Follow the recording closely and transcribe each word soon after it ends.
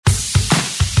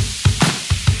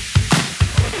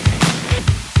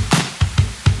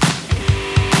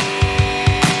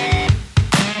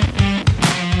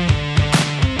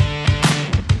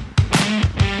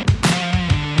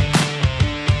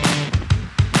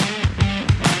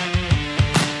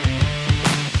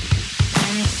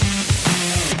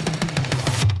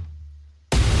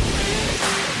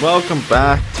Welcome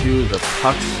back to the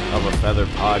Pucks of a Feather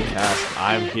podcast.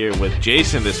 I'm here with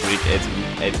Jason this week.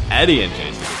 It's Eddie and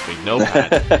Jason this week. No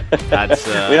Pat. Pat's,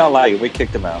 we don't like it. We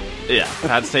kicked him out. Yeah,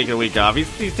 Pat's taking a week off.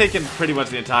 He's taken pretty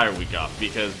much the entire week off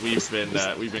because we've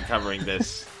been covering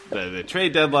this the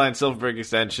trade deadline, Silfverberg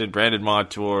extension, Brandon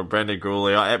Montour, Brendan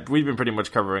Goulet. We've been pretty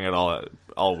much covering it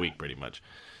all week, pretty much.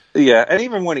 Yeah, and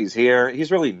even when he's here,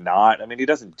 he's really not. I mean, he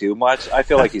doesn't do much. I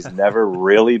feel like he's never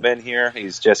really been here.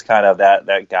 He's just kind of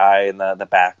that guy in the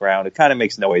background. It kind of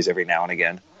makes noise every now and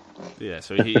again. Yeah,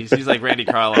 so he's like Randy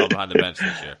Carlyle behind the bench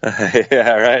this year.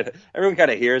 Yeah, right. Everyone kind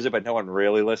of hears it, but no one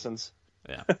really listens.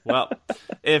 Yeah. Well,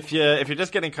 if you're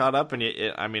just getting caught up, and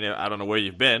I don't know where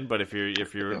you've been, but if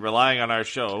you're relying on our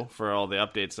show for all the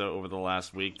updates over the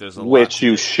last week, there's a lot. Which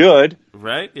you should.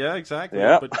 Right? Yeah, exactly.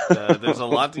 Yeah. But there's a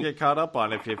lot to get caught up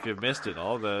on if you've missed it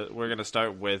all. We're going to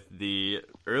start with the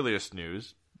earliest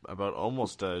news about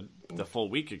almost the full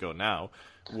week ago now.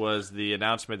 Was the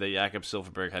announcement that Jakob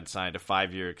Silfverberg had signed a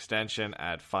 5-year extension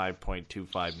at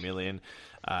 $5.25 million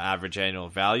average annual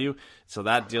value. So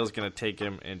that deal is going to take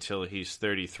him until he's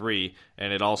 33,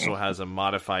 and it also has a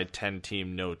modified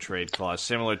 10-team no-trade clause,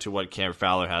 similar to what Cam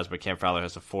Fowler has, but Cam Fowler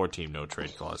has a 4-team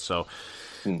no-trade clause. So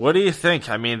what do you think?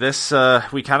 I mean, this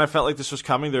we kind of felt like this was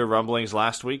coming. There were rumblings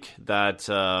last week that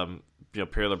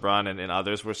Pierre LeBrun and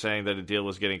others were saying that a deal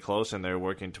was getting close and they're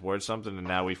working towards something, and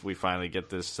now we finally get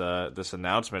this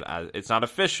announcement. It's not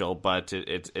official, but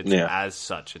it's as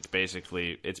such.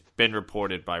 It's been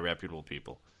reported by reputable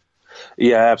people.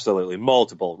 Yeah, absolutely.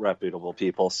 Multiple reputable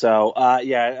people. So,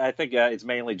 I think it's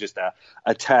mainly just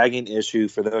a tagging issue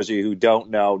for those of you who don't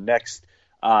know. Next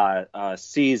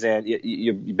season,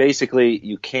 you basically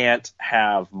you can't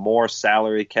have more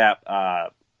salary cap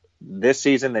this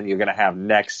season than you're going to have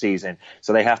next season.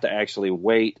 So they have to actually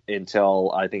wait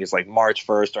until I think it's like March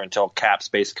 1st or until cap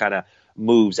space kind of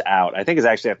moves out. I think it's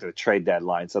actually after the trade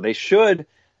deadline. So they should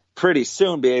pretty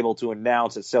soon be able to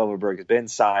announce that Silfverberg has been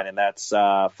signed, and that's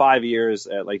 5 years.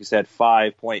 Like you said,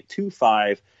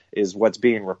 5.25 is what's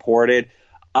being reported.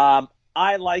 I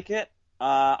like it.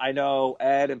 I know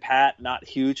Ed and Pat, not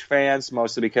huge fans,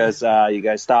 mostly because you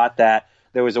guys thought that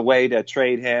there was a way to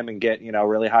trade him and get,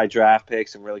 really high draft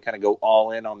picks and really kind of go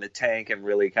all in on the tank and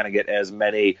really kind of get as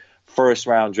many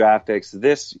first-round draft picks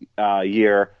this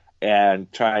year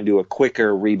and try and do a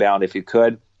quicker rebound if you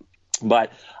could.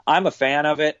 But I'm a fan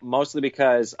of it, mostly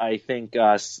because I think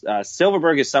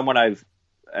Silfverberg is someone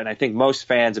and I think most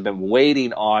fans have been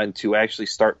waiting on to actually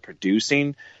start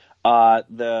producing.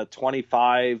 The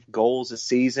 25 goals a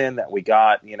season that we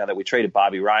got, that we traded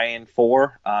Bobby Ryan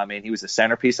for. He was the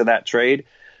centerpiece of that trade.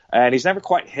 And he's never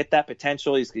quite hit that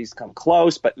potential. He's come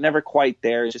close, but never quite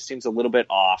there. It just seems a little bit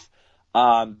off.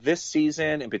 This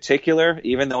season in particular,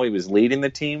 even though he was leading the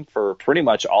team for pretty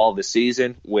much all of the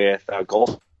season with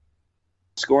goal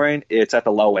scoring, it's at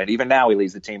the low end. Even now he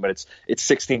leads the team, but it's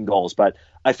 16 goals. But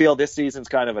I feel this season's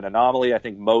kind of an anomaly. I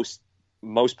think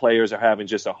most players are having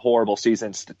just a horrible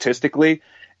season statistically.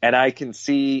 And I can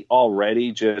see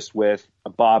already just with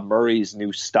Bob Murray's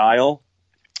new style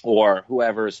or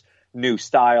whoever's new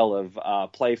style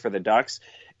of play for the Ducks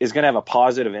is going to have a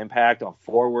positive impact on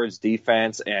forwards,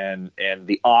 defense, and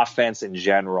the offense in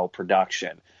general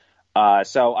production.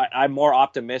 So I'm more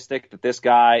optimistic that this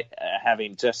guy,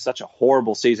 having just such a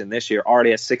horrible season this year,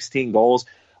 already has 16 goals.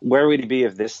 Where would he be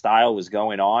if this style was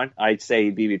going on? I'd say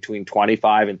he'd be between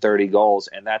 25 and 30 goals,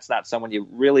 and that's not someone you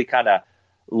really kind of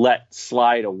let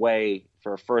slide away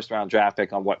for a first-round draft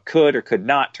pick on what could or could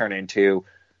not turn into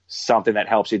something that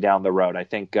helps you down the road. I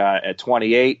think at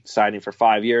 28, signing for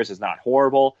 5 years is not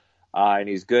horrible, and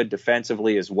he's good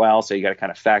defensively as well, so you got to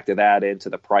kind of factor that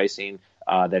into the pricing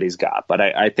that he's got. But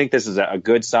I think this is a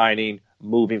good signing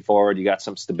moving forward. You got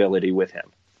some stability with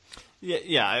him.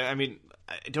 Yeah. I mean,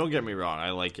 don't get me wrong.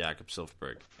 I like Jakob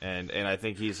Silfverberg, and I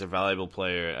think he's a valuable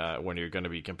player when you're going to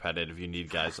be competitive. You need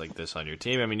guys like this on your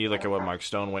team. I mean, you look at what Mark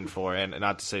Stone went for, and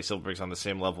not to say Silfverberg's on the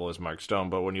same level as Mark Stone,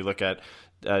 but when you look at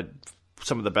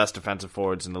some of the best defensive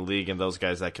forwards in the league and those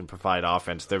guys that can provide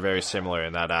offense, they're very similar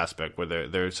in that aspect, where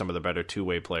they're some of the better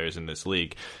two-way players in this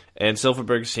league. And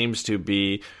Silfverberg seems to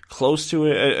be close to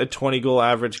a 20-goal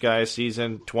average guy a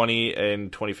season, 20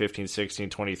 in 2015-16,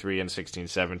 23 in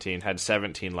 16-17, had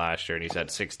 17 last year, and he's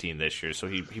had 16 this year. So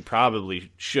he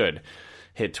probably should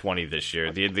hit 20 this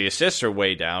year. The assists are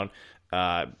way down.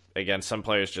 Again, some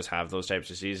players just have those types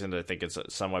of seasons. I think it's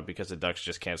somewhat because the Ducks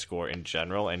just can't score in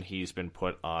general, and he's been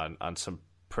put on some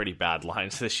pretty bad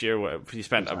lines this year. He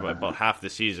spent about half the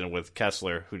season with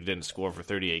Kessler, who didn't score for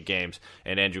 38 games,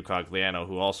 and Andrew Cogliano,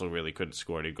 who also really couldn't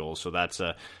score any goals. So that's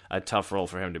a tough role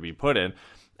for him to be put in.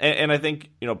 And I think,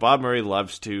 Bob Murray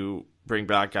loves to bring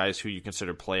back guys who you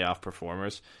consider playoff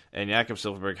performers, and Jakob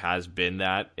Silfverberg has been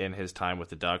that in his time with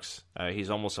the Ducks.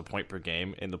 He's almost a point per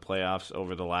game in the playoffs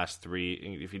over the last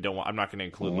 3. If you don't want, I'm not going to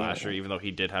include last year, even though he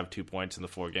did have 2 points in the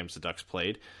 4 games the Ducks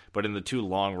played. But in the 2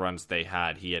 long runs they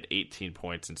had, he had 18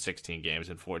 points in 16 games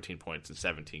and 14 points in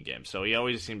 17 games. So he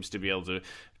always seems to be able to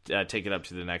take it up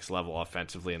to the next level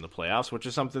offensively in the playoffs, which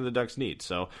is something the Ducks need.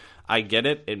 So I get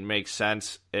it. It makes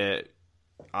sense.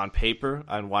 On paper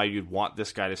on why you'd want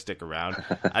this guy to stick around.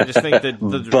 I just think that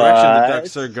the direction the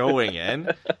Ducks are going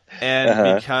in,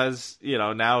 and because,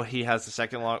 now he has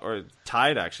the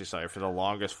tied for the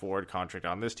longest forward contract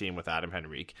on this team with Adam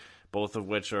Henrique, both of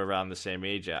which are around the same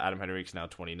age. Adam Henrique's now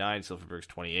 29, Silfverberg's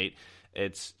 28. You're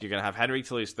going to have Henrique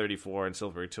till he's 34 and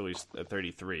Silfverberg till he's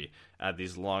 33 at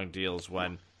these long deals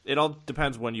when it all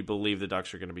depends when you believe the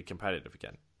Ducks are going to be competitive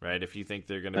again, right? If you think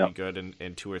they're going to be good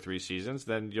in 2 or 3 seasons,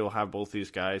 then you'll have both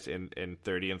these guys in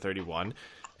 30 and 31,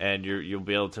 and you'll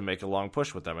be able to make a long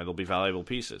push with them, and they'll be valuable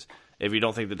pieces. If you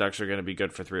don't think the Ducks are going to be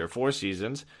good for 3 or 4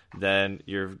 seasons, then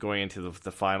you're going into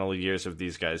the final years of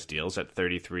these guys' deals at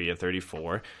 33 and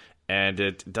 34, and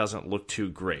it doesn't look too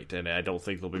great, and I don't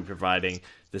think they'll be providing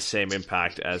the same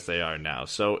impact as they are now.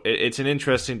 So it's an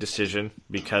interesting decision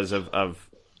because of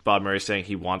Bob Murray saying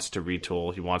he wants to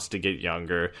retool, he wants to get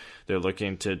younger. They're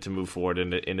looking to move forward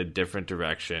in a different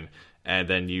direction. And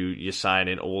then you sign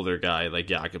an older guy like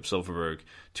Jakob Silfverberg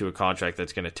to a contract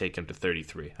that's going to take him to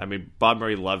 33. I mean, Bob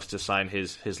Murray loves to sign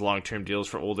his long-term deals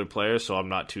for older players, so I'm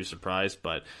not too surprised,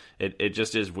 but it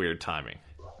just is weird timing.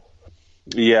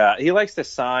 Yeah, he likes to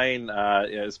sign,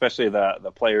 especially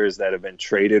the players that have been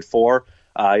traded for.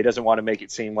 He doesn't want to make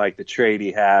it seem like the trade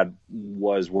he had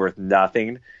was worth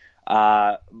nothing.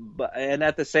 And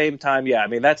at the same time, I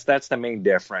mean, that's the main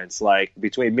difference. Like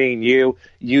between me and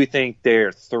you think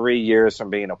they're 3 years from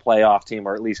being a playoff team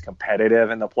or at least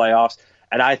competitive in the playoffs.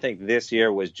 And I think this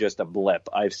year was just a blip.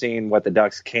 I've seen what the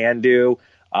Ducks can do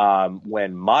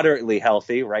when moderately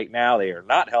healthy. Right now, they are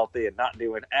not healthy and not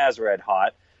doing as red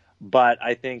hot. But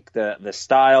I think the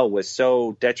style was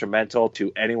so detrimental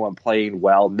to anyone playing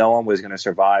well. No one was going to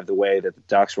survive the way that the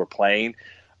Ducks were playing.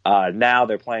 Now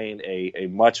they're playing a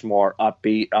much more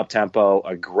upbeat, up-tempo,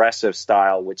 aggressive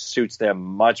style, which suits them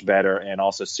much better and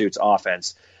also suits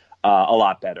offense a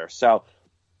lot better. So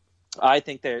I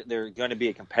think they're going to be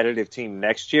a competitive team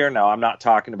next year. Now, I'm not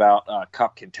talking about a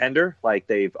cup contender like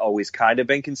they've always kind of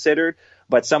been considered,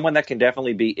 but someone that can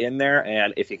definitely be in there.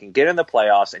 And if you can get in the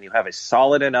playoffs and you have a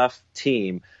solid enough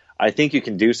team, I think you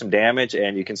can do some damage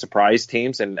and you can surprise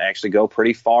teams and actually go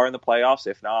pretty far in the playoffs,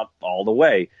 if not all the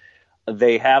way.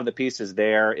 They have the pieces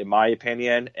there, in my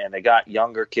opinion, and they got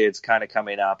younger kids kind of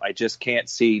coming up. I just can't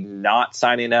see not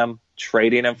signing them,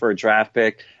 trading them for a draft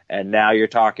pick, and now you're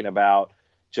talking about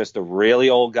just the really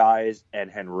old guys and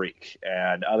Henrique.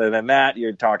 And other than that,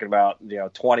 you're talking about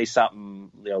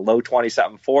 20-something, low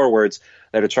 20-something forwards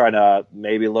that are trying to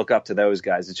maybe look up to those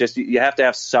guys. It's just you have to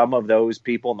have some of those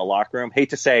people in the locker room. Hate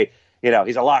to say,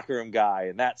 he's a locker room guy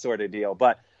and that sort of deal,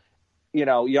 but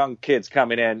young kids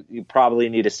coming in, you probably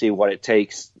need to see what it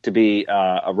takes to be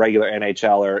a regular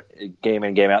NHLer game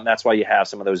in, game out. And that's why you have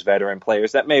some of those veteran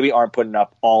players that maybe aren't putting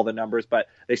up all the numbers, but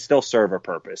they still serve a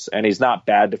purpose. And he's not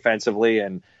bad defensively,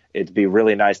 and it'd be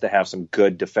really nice to have some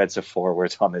good defensive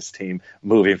forwards on this team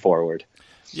moving forward.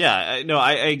 Yeah, no,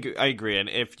 I agree. And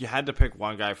if you had to pick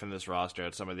one guy from this roster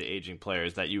at some of the aging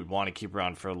players that you would want to keep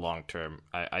around for a long term,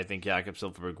 I think Jakob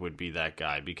Silfverberg would be that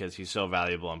guy because he's so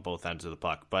valuable on both ends of the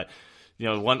puck. But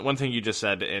one thing you just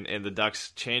said, in the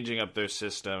Ducks changing up their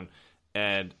system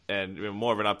and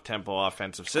more of an up-tempo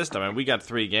offensive system, and we got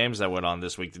 3 games that went on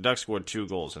this week. The Ducks scored 2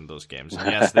 goals in those games. And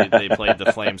yes, they played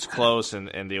the Flames close,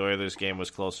 and the Oilers game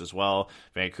was close as well.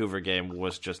 Vancouver game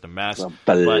was just a mess.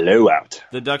 Blowout.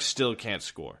 The Ducks still can't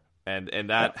score. And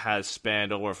that has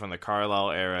spanned over from the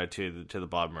Carlisle era to the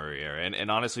Bob Murray era.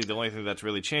 And honestly, the only thing that's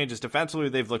really changed is defensively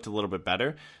they've looked a little bit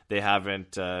better. They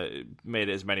haven't made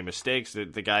as many mistakes.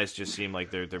 The guys just seem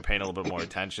like they're paying a little bit more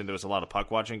attention. There was a lot of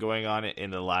puck watching going on in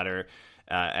the latter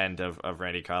end of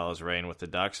Randy Carlisle's reign with the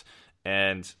Ducks.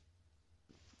 And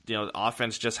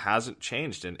offense just hasn't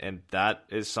changed, and that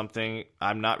is something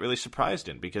I'm not really surprised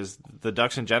in because the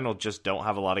Ducks in general just don't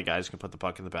have a lot of guys who can put the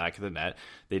puck in the back of the net.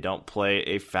 They don't play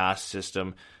a fast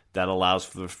system that allows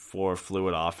for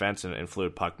fluid offense and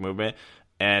fluid puck movement,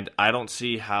 and I don't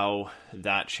see how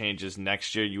that changes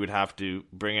next year. You would have to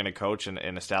bring in a coach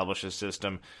and establish a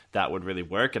system that would really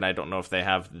work, and I don't know if they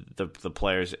have the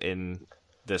players in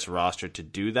this roster to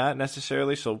do that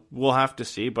necessarily, so we'll have to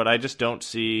see, but I just don't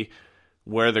see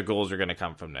where the goals are going to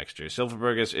come from next year.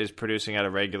 Silfverberg is producing at a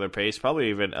regular pace, probably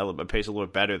even a pace a little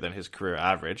bit better than his career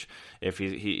average. If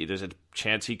he there's a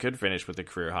chance he could finish with a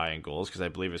career high in goals, because I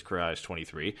believe his career high is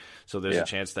 23. So there's a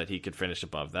chance that he could finish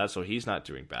above that. So he's not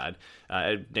doing bad.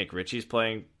 Nick Ritchie's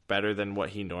playing better than what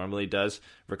he normally does.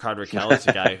 Rickard Rakell is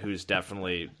a guy who's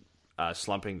definitely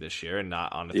slumping this year and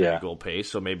not on a 30-goal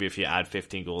pace. So maybe if you add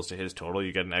 15 goals to his total,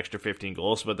 you get an extra 15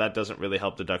 goals, but that doesn't really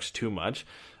help the Ducks too much.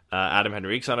 Adam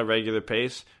Henrique's on a regular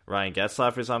pace. Ryan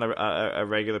Getzlaf is on a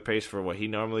regular pace for what he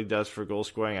normally does for goal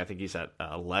scoring. I think he's at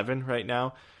 11 right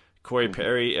now. Corey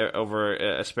Perry, over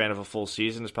a span of a full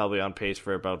season, is probably on pace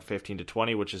for about 15 to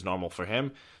 20, which is normal for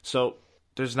him. So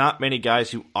there's not many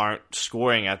guys who aren't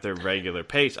scoring at their regular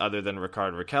pace other than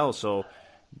Rickard Rakell. So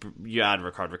you add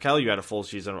Rickard Rakell, you add a full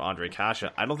season of Andre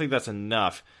Kasha. I don't think that's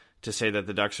enough to say that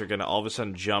the Ducks are going to all of a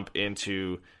sudden jump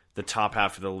into the top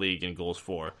half of the league in goals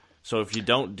for. So if you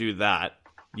don't do that,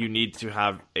 you need to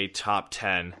have a top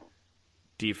 10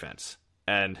 defense.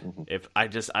 And I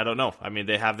don't know. I mean,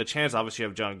 they have the chance. Obviously, you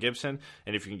have John Gibson,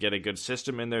 and if you can get a good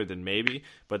system in there, then maybe.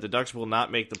 But the Ducks will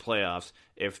not make the playoffs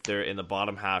if they're in the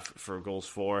bottom half for goals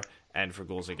for and for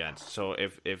goals against. So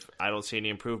if I don't see any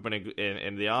improvement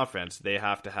in the offense, they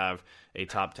have to have a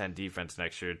top 10 defense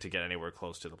next year to get anywhere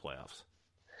close to the playoffs.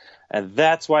 And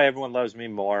that's why everyone loves me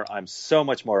more. I'm so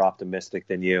much more optimistic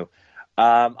than you.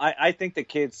 I think the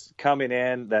kids coming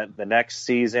in that the next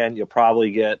season, you'll probably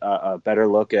get a better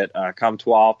look at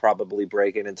Comtois probably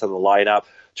breaking into the lineup.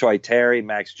 Troy Terry,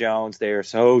 Max Jones, they are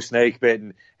so snake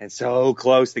bitten and so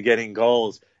close to getting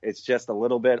goals. It's just a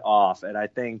little bit off. And I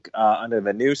think under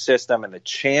the new system and the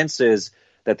chances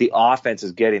that the offense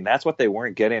is getting, that's what they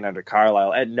weren't getting under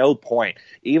Carlisle at no point.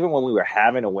 Even when we were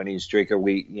having a winning streak,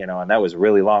 and that was a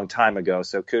really long time ago.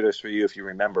 So kudos for you if you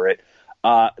remember it.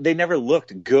 They never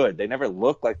looked good. They never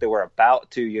looked like they were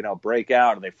about to, break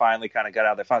out, and they finally kind of got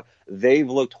out of their funk. They've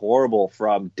looked horrible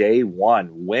from day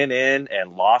one. Win in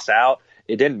and loss out.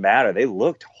 It didn't matter. They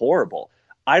looked horrible.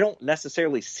 I don't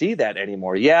necessarily see that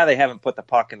anymore. Yeah, they haven't put the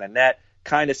puck in the net.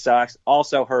 Kind of sucks.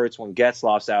 Also hurts when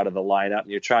Getzlaf's out of the lineup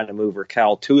and you're trying to move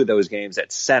Rakell 2 of those games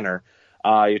at center.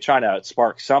 You're trying to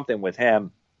spark something with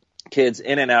him. Kids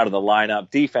in and out of the lineup.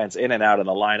 Defense in and out of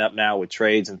the lineup now with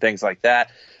trades and things like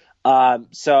that.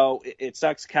 So it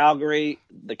sucks. Calgary,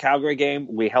 the Calgary game,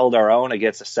 we held our own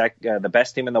against the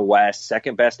best team in the West,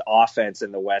 second best offense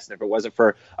in the West. And if it wasn't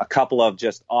for a couple of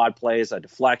just odd plays, a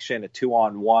deflection, a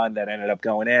 2-on-1 that ended up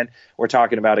going in, we're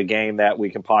talking about a game that we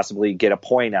can possibly get a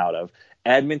point out of.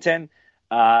 Edmonton,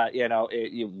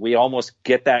 we almost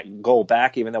get that goal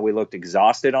back, even though we looked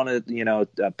exhausted on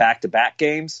back-to-back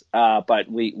games. But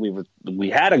we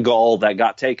had a goal that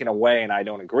got taken away, and I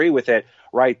don't agree with it.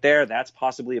 Right there, that's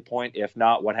possibly a point. If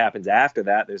not, what happens after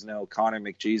that? There's no Connor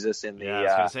McJesus in the I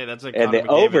was going to say that's like in the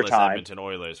overtime. Edmonton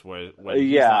Oilers, when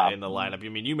he's not in the lineup. I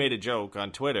mean, you made a joke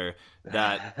on Twitter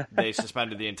that they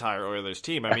suspended the entire Oilers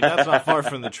team. I mean, that's not far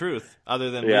from the truth.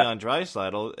 Other than Leon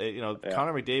Draisaitl,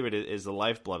 Connor McDavid is the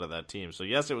lifeblood of that team. So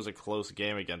yes, it was a close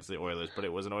game against the Oilers, but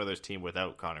it was an Oilers team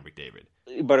without Connor McDavid.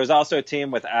 But it was also a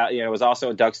team without. It was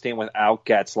also a Ducks team without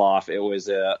Getzlaf. It was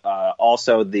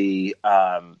also the.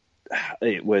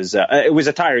 It was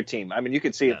a tired team. I mean, you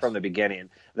could see it from the beginning.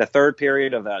 The third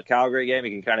period of the Calgary game,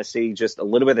 you can kind of see just a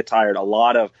little bit of tired. A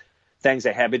lot of things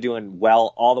they had been doing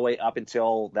well all the way up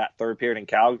until that third period in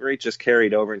Calgary just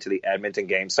carried over into the Edmonton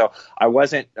game. So I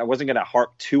wasn't going to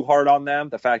harp too hard on them.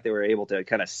 The fact they were able to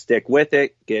kind of stick with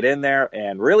it, get in there,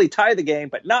 and really tie the game,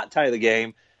 but not tie the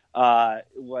game.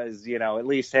 Was at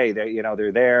least, hey,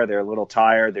 they're there. They're a little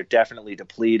tired. They're definitely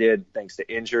depleted thanks to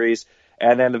injuries.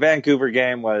 And then the Vancouver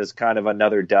game was kind of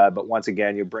another dud. But once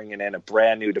again, you're bringing in a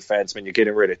brand new defenseman. You're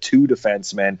getting rid of 2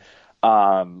 defensemen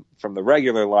from the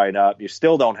regular lineup. You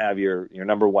still don't have your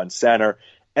number one center.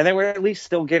 And they were at least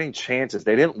still getting chances.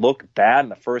 They didn't look bad in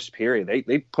the first period.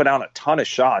 They put out a ton of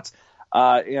shots.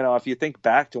 If you think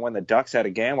back to when the Ducks had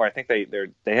a game where I think they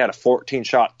had a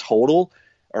 14-shot total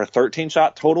or a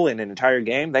 13-shot total in an entire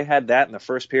game, they had that in the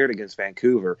first period against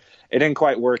Vancouver. It didn't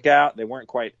quite work out. They weren't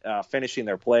quite finishing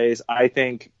their plays. I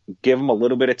think give them a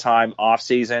little bit of time off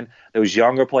season. Those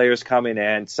younger players coming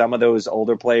in, some of those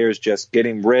older players just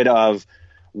getting rid of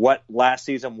what last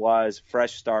season was,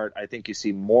 fresh start. I think you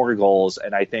see more goals,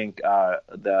 and I think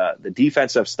the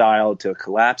defensive style to a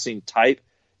collapsing type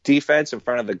defense in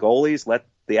front of the goalies, let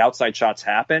the outside shots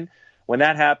happen. When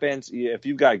that happens, if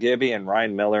you've got Gibby and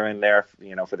Ryan Miller in there,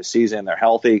 for the season, they're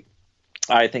healthy,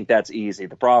 I think that's easy.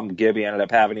 The problem Gibby ended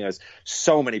up having is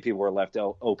so many people were left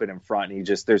open in front, and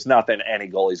there's nothing any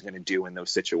goalie's going to do in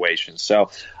those situations. So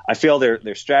I feel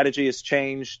their strategy has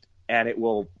changed, and it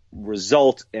will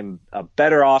result in a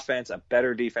better offense, a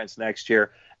better defense next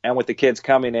year. And with the kids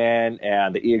coming in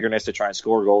and the eagerness to try and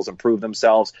score goals and prove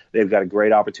themselves, they've got a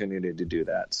great opportunity to do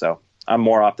that. So I'm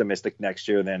more optimistic next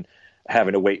year than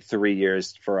having to wait 3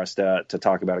 years for us to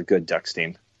talk about a good Ducks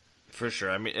team. For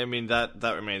sure. I mean that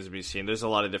remains to be seen. There's a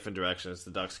lot of different directions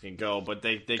the Ducks can go, but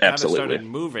they kind of started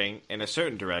moving in a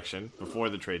certain direction before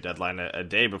the trade deadline, a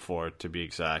day before to be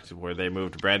exact, where they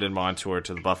moved Brandon Montour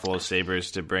to the Buffalo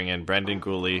Sabres to bring in Brendan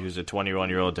Gooley, who's a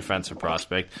 21-year-old defensive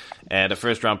prospect, and a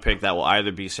first-round pick that will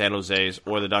either be San Jose's,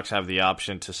 or the Ducks have the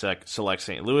option to select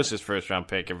St. Louis's first-round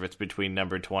pick if it's between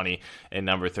number 20 and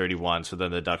number 31. So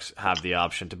then the Ducks have the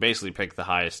option to basically pick the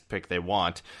highest pick they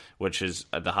want, which is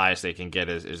the highest they can get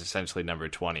is essentially number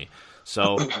 20.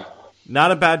 So not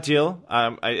a bad deal.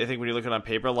 I think when you look at it on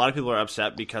paper, a lot of people are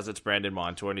upset because it's Brandon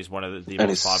Montour and he's one of the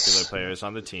most popular players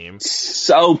on the team.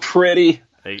 So pretty.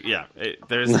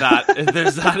 There's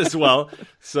that as well.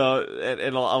 So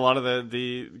and a lot of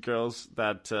the girls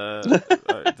that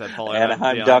follow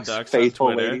Anaheim Ducks faithful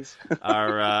on Twitter ladies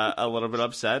are a little bit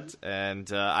upset,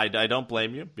 and I don't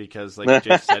blame you, because like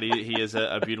Jake said, he is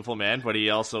a beautiful man, but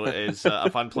he also is a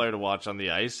fun player to watch on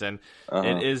the ice, and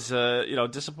it is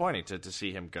disappointing to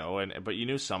see him go. But you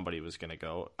knew somebody was going to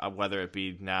go, whether it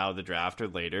be now the draft or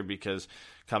later, because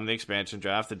come the expansion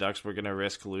draft, the Ducks were going to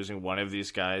risk losing one of these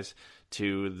guys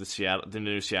to the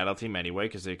new Seattle team anyway,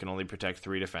 because they can only protect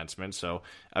 3 defensemen. So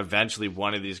eventually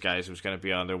one of these guys was going to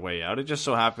be on their way out. It just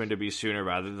so happened to be sooner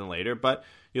rather than later. But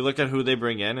you look at who they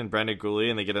bring in, and Brendan Gooley,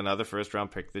 and they get another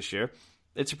first-round pick this year.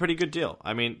 It's a pretty good deal.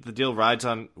 I mean, the deal rides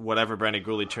on whatever Brendan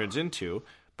Gooley turns into,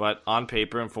 but on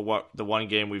paper and for what the one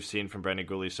game we've seen from Brendan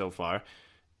Gooley so far,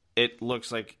 it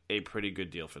looks like a pretty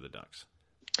good deal for the Ducks.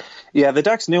 Yeah, the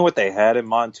Ducks knew what they had in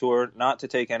Montour, not to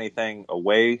take anything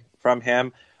away from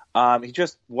him. He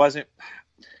just wasn't,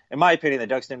 in my opinion, the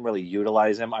Ducks didn't really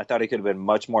utilize him. I thought he could have been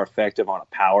much more effective on a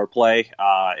power play,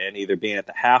 and either being at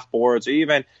the half boards or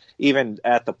even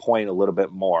at the point a little bit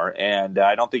more. And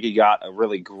I don't think he got a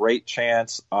really great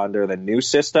chance under the new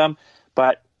system,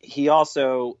 but he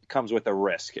also comes with a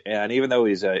risk. And even though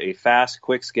he's a fast,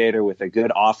 quick skater with a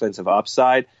good offensive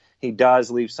upside, he does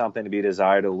leave something to be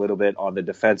desired a little bit on the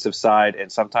defensive side,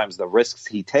 and sometimes the risks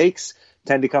he takes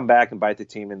tend to come back and bite the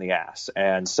team in the ass.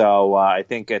 And so I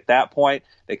think at that point,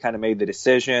 they kind of made the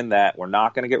decision that we're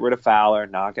not going to get rid of Fowler,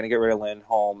 not going to get rid of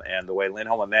Lindholm, and the way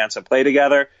Lindholm and Manson play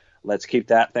together, let's keep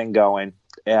that thing going.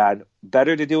 And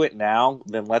better to do it now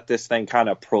than let this thing kind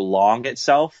of prolong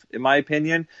itself, in my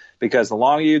opinion, because the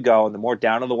longer you go and the more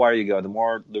down to the wire you go, the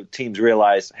more the teams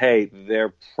realize, hey,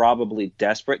 they're probably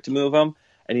desperate to move him,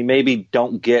 and you maybe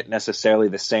don't get necessarily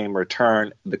the same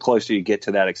return the closer you get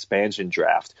to that expansion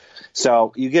draft.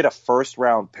 So you get a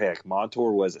first-round pick.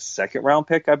 Montour was a second-round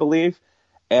pick, I believe.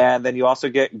 And then you also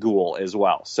get Gould as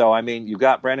well. So, I mean, you've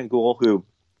got Brandon Gould, who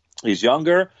he's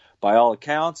younger, by all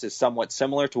accounts, is somewhat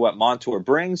similar to what Montour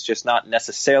brings, just not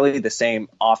necessarily the same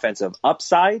offensive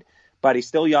upside. But he's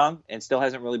still young and still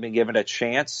hasn't really been given a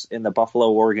chance in the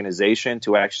Buffalo organization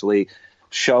to actually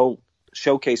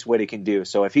showcase what he can do.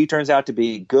 So if he turns out to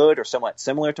be good or somewhat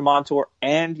similar to Montour,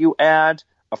 and you add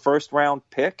a first-round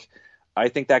pick, I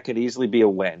think that could easily be a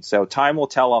win. So time will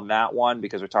tell on that one,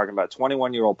 because we're talking about a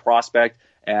 21-year-old prospect,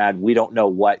 and we don't know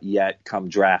what yet come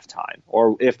draft time,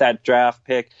 or if that draft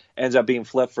pick ends up being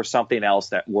flipped for something else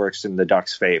that works in the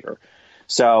Ducks' favor.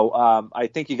 So I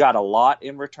think you got a lot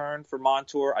in return for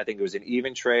Montour. I think it was an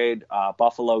even trade.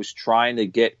 Buffalo's trying to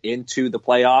get into the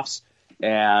playoffs,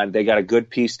 and they got a good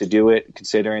piece to do it,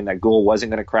 considering that Gould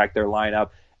wasn't going to crack their lineup,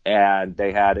 and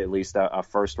they had at least a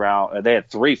first round. They had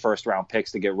 3 first-round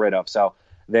picks to get rid of, so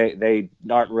they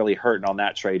aren't really hurting on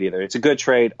that trade either. It's a good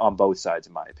trade on both sides,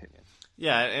 in my opinion.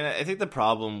 Yeah, and I think the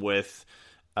problem with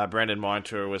Brandon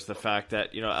Montour was the fact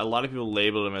that, a lot of people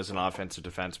labeled him as an offensive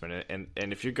defenseman,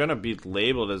 and if you're going to be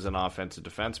labeled as an offensive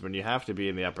defenseman, you have to be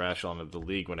in the upper echelon of the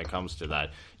league when it comes to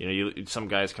that. Some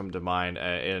guys come to mind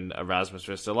in Rasmus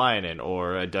Ristolainen,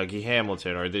 or a Dougie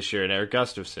Hamilton, or this year an Eric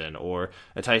Gustafsson, or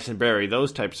a Tyson Barrie,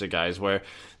 those types of guys where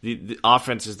the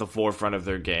offense is the forefront of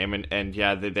their game, and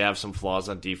yeah, they have some flaws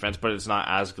on defense, but it's not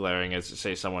as glaring as,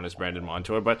 say, someone as Brandon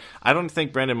Montour. But I don't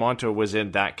think Brandon Montour was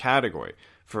in that category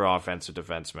for offensive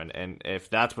defenseman, and if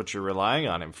that's what you're relying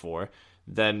on him for,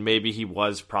 then maybe he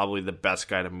was probably the best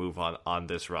guy to move on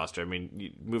this roster. I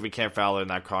mean, moving Cam Fowler in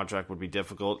that contract would be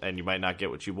difficult, and you might not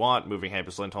get what you want. Moving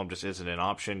Hampus Lindholm just isn't an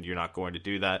option. You're not going to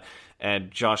do that.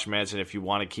 And Josh Manson, if you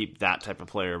want to keep that type of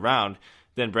player around,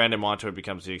 then Brandon Montour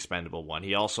becomes the expendable one.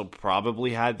 He also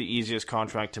probably had the easiest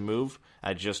contract to move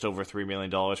at just over $3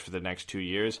 million for the next 2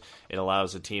 years. It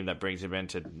allows a team that brings him in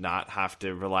to not have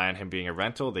to rely on him being a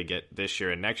rental. They get this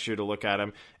year and next year to look at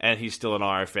him, and he's still an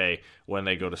RFA when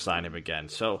they go to sign him again.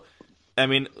 So, I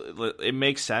mean, it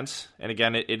makes sense. And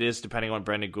again, it is depending on what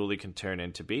Brendan Guhle can turn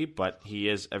into be, but he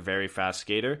is a very fast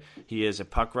skater. He is a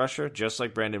puck rusher, just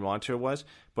like Brandon Montour was,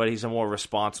 but he's a more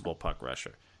responsible puck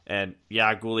rusher. And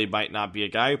yeah, Guhle might not be a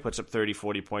guy who puts up 30,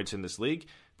 40 points in this league,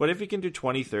 but if he can do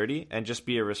 20, 30 and just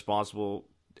be a responsible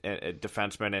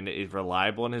defenseman and is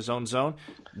reliable in his own zone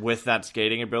with that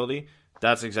skating ability,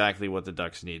 that's exactly what the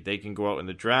Ducks need. They can go out in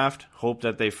the draft, hope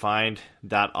that they find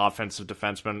that offensive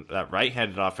defenseman, that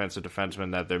right-handed offensive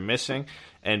defenseman that they're missing,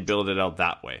 and build it out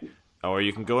that way. Or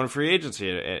you can go in free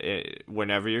agency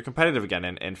whenever you're competitive again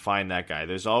and find that guy.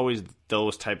 There's always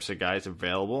those types of guys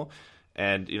available.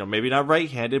 And, maybe not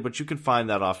right-handed, but you can find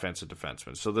that offensive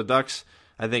defenseman. So the Ducks,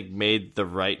 I think, made the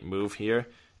right move here.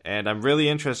 And I'm really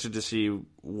interested to see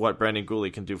what Brendan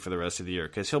Guhle can do for the rest of the year,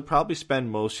 because he'll probably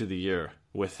spend most of the year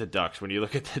with the Ducks. When you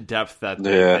look at the depth that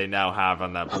they now have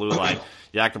on that blue line,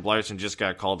 Jacob Larsson just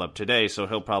got called up today, so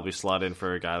he'll probably slot in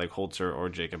for a guy like Holzer or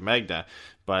Jacob Magda.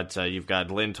 But you've got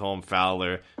Lindholm,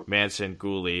 Fowler, Manson,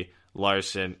 Guhle,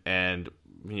 Larsson, and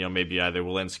maybe either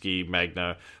Welinski,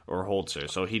 Magna, or Holzer.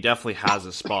 So he definitely has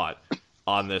a spot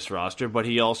on this roster, but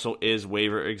he also is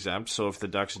waiver exempt. So if the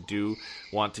Ducks do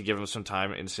want to give him some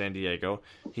time in San Diego,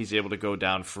 he's able to go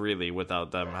down freely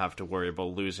without them have to worry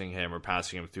about losing him or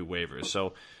passing him through waivers.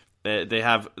 So they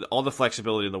have all the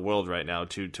flexibility in the world right now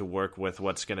to work with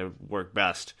what's going to work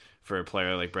best for a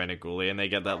player like Brendan Guhle, and they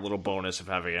get that little bonus of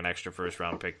having an extra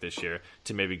first-round pick this year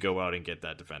to maybe go out and get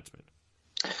that defenseman.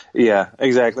 Yeah,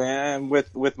 exactly. And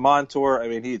with Montour, I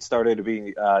mean, he had started to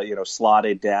be,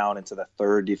 slotted down into the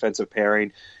third defensive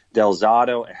pairing. Del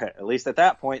Zotto, at least at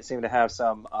that point, seemed to have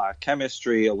some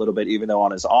chemistry a little bit, even though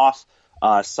on his off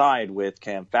side with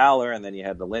Cam Fowler, and then you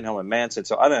had the Lindholm and Manson.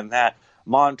 So other than that,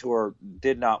 Montour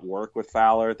did not work with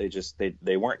Fowler.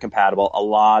 They weren't compatible. A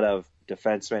lot of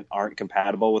defensemen aren't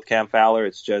compatible with Cam Fowler.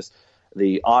 It's just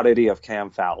the oddity of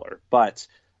Cam Fowler. But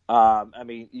I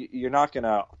mean, you're not going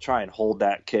to try and hold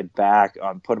that kid back,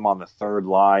 put him on the third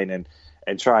line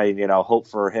and try and, hope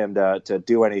for him to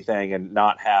do anything and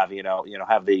not have,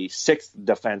 have the sixth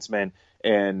defenseman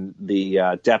in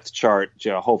the depth chart,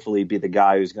 hopefully be the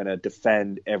guy who's going to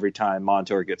defend every time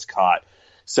Montour gets caught.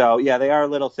 So, yeah, they are a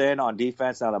little thin on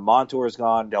defense. Now that Montour is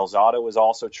gone, Del Zotto was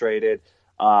also traded.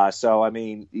 So, I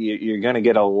mean, you're going to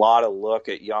get a lot of look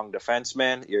at young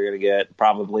defensemen. You're going to get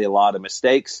probably a lot of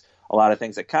mistakes. A lot of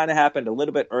things that kind of happened a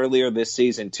little bit earlier this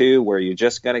season, too, where you're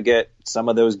just going to get some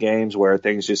of those games where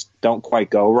things just don't quite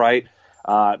go right.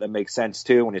 That makes sense,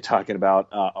 too, when you're talking about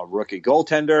a rookie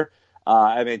goaltender.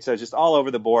 I mean, so just all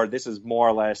over the board, this is more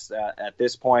or less at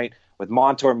this point with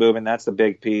Montour moving, that's the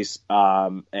big piece.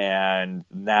 And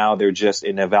now they're just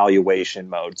in evaluation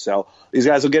mode. So these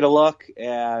guys will get a look,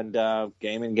 and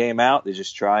game in, game out, they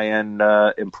just try and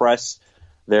impress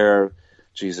their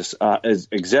as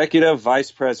executive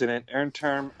vice president,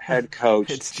 interim head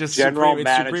coach, it's just general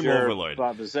manager, Supreme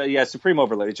overlord. Supreme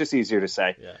overlord. It's just easier to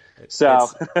say. Yeah,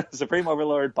 Supreme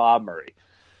overlord Bob Murray.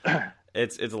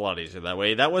 It's a lot easier that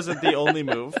way. That wasn't the only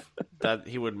move that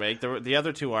he would make. The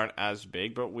other two aren't as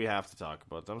big, but we have to talk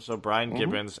about them. So Brian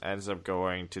Gibbons ends up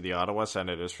going to the Ottawa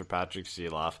Senators for Patrick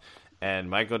Seeloff.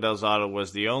 And Michael Del Zotto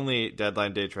was the only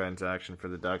deadline day transaction for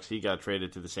the Ducks. He got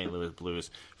traded to the St. Louis Blues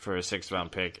for a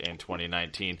 6th-round pick in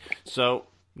 2019. So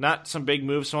not some big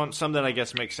moves, some that I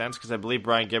guess make sense because I believe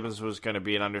Brian Gibbons was going to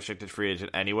be an unrestricted free agent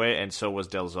anyway, and so was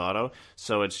Del Zotto.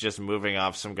 So it's just moving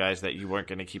off some guys that you weren't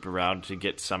going to keep around to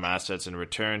get some assets in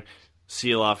return.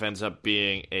 Seeloff ends up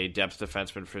being a depth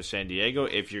defenseman for San Diego.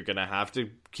 If you're going to have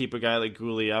to keep a guy like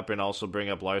Guhle up and also bring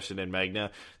up Larsson and Magna,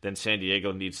 then San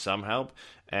Diego needs some help.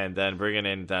 And then bringing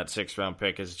in that 6th-round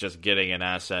pick is just getting an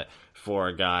asset for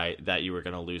a guy that you were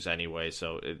going to lose anyway.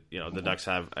 So, the Ducks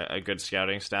have a good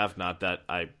scouting staff. Not that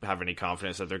I have any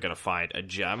confidence that they're going to find a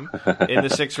gem in the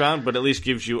 6th round, but at least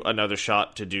gives you another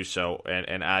shot to do so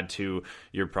and add to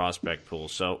your prospect pool.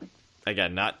 So,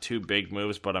 again, not two big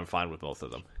moves, but I'm fine with both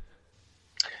of them.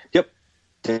 Yep.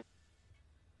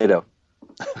 Ditto.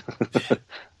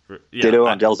 Ditto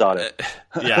on Del Zotto.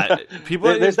 Yeah,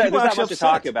 there's not much to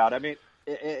talk about. I mean,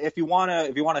 if you want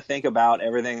to think about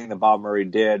everything that Bob Murray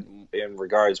did in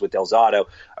regards with Del Zotto,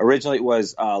 originally it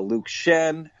was Luke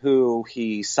Schenn, who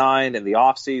he signed in the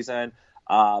offseason,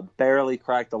 barely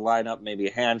cracked the lineup, maybe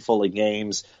a handful of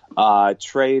games,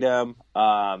 trade him.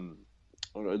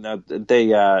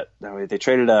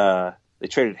 They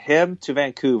traded him to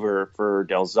Vancouver for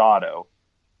Del Zotto.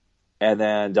 and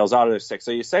then Delzato is 6.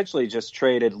 So you essentially just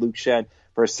traded Luke Schenn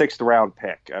for a 6th-round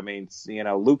pick. I mean,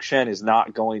 Luke Schenn is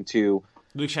not going to...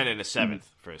 Luke Schenn in a 7th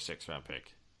for a 6th-round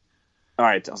pick. All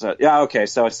right, Delzato. Yeah, okay.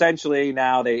 So essentially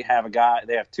now they have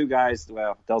two guys.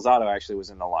 Well, Delzato actually was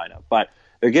in the lineup, but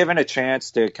they're given a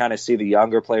chance to kind of see the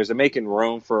younger players. They're making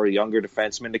room for a younger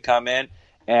defenseman to come in,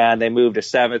 and they moved a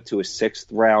 7th to a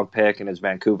 6th-round pick, and it's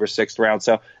Vancouver's 6th round.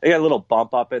 So they got a little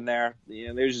bump up in there.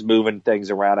 They're just moving things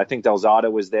around. I think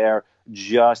Delzato was there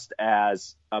just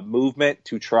as a movement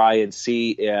to try and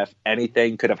see if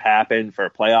anything could have happened for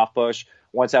a playoff push.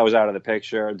 Once I was out of the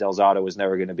picture, Delzato was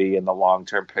never going to be in the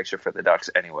long-term picture for the Ducks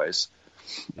anyways.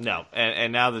 No,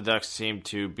 and now the Ducks seem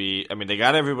to be... I mean, they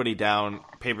got everybody down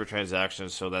paper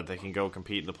transactions so that they can go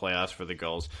compete in the playoffs for the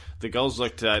Gulls. The Gulls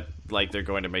looked at like they're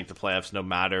going to make the playoffs no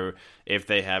matter if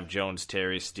they have Jones,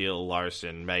 Terry, Steele,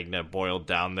 Larson, Magna boiled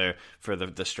down there for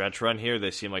the stretch run here.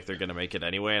 They seem like they're going to make it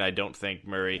anyway, and I don't think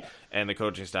Murray and the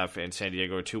coaching staff in San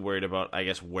Diego are too worried about, I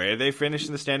guess, where they finish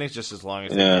in the standings, just as long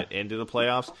as they get into the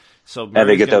playoffs. So and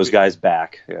they get those guys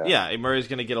back. Yeah, Murray's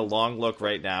going to get a long look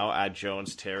right now at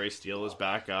Jones, Terry, Steele is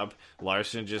back up.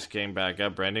 Larson just came back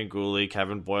up. Brendan Gooley,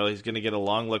 Kevin Boyle. He's going to get a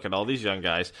long look at all these young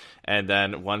guys. And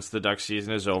then once the Ducks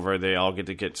season is over, they all get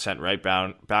to get sent right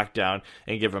back down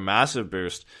and give a massive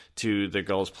boost to the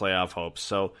Gulls' playoff hopes.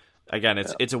 So, again,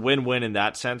 it's a win-win in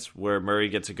that sense, where Murray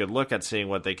gets a good look at seeing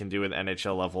what they can do at the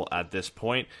NHL level at this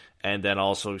point, and then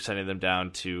also sending them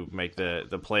down to make the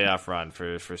playoff run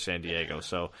for San Diego.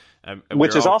 So,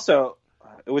 which is also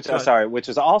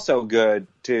good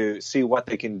to see what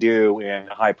they can do in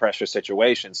a high pressure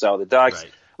situation. So the Ducks,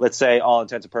 let's say all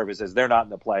intents and purposes, they're not in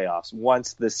the playoffs.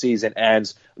 Once the season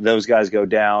ends, those guys go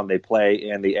down. They play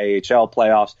in the AHL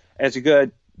playoffs. And it's a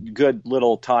good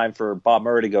little time for Bob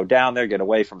Murray to go down there, get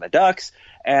away from the Ducks,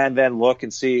 and then look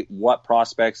and see what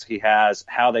prospects he has,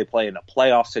 how they play in a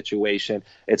playoff situation.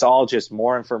 It's all just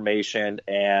more information,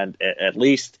 and at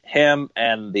least him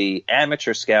and the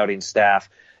amateur scouting staff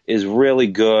is really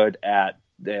good at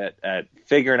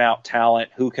figuring out talent,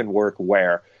 who can work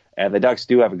where. And the Ducks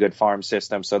do have a good farm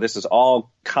system, so this is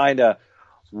all kind of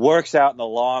works out in the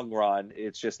long run.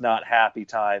 It's just not happy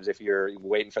times if you're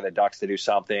waiting for the Ducks to do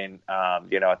something, at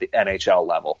the NHL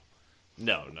level.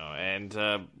 No. And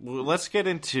let's get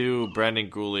into Brendan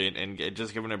Gooley and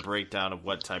just giving a breakdown of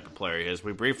what type of player he is.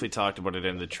 We briefly talked about it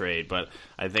in the trade, but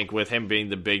I think with him being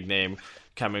the big name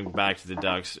coming back to the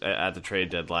Ducks at the trade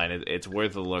deadline, it's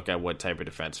worth a look at what type of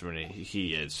defenseman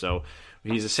he is. So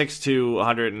he's a 6'2",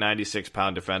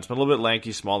 196-pound defenseman, a little bit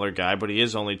lanky, smaller guy, but he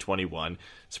is only 21.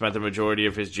 Spent the majority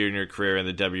of his junior career in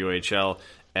the WHL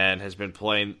and has been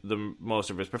playing the most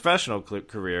of his professional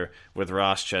career with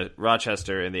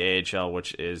Rochester in the AHL,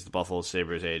 which is the Buffalo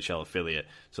Sabres AHL affiliate.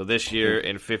 So this year,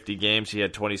 in 50 games, he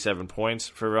had 27 points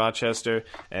for Rochester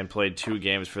and played 2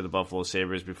 games for the Buffalo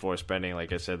Sabres before spending,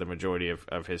 like I said, the majority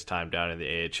of his time down in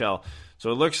the AHL.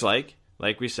 So it looks like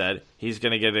we said, he's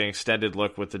going to get an extended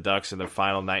look with the Ducks in the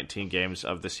final 19 games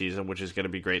of the season, which is going to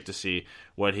be great to see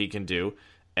what he can do.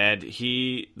 And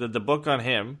the book on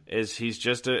him is he's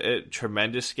just a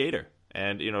tremendous skater.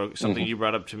 And, something you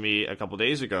brought up to me a couple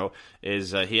days ago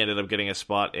is he ended up getting a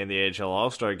spot in the AHL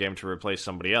All-Star game to replace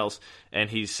somebody else, and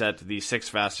he set the 6th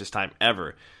fastest time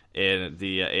ever in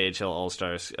the AHL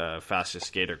All-Stars fastest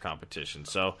skater competition.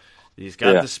 So he's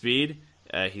got the speed.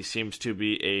 He seems to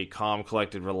be a calm,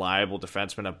 collected, reliable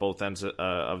defenseman at both ends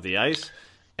of the ice.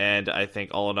 And I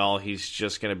think all in all, he's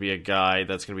just going to be a guy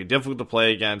that's going to be difficult to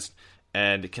play against.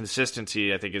 And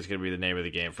consistency, I think, is going to be the name of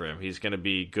the game for him. He's going to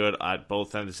be good at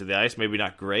both ends of the ice. Maybe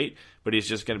not great, but he's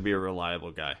just going to be a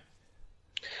reliable guy.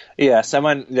 Yeah,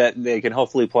 someone that they can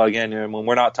hopefully plug in. And when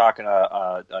we're not talking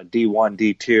a D1,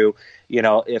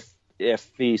 D2,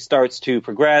 if he starts to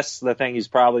progress, the thing he's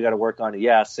probably got to work on,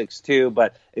 6'2",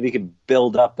 but if he can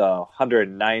build up the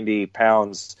 190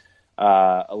 pounds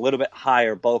a little bit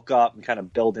higher, bulk up, and kind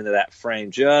of build into that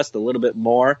frame just a little bit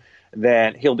more,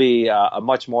 then he'll be a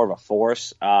much more of a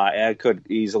force and could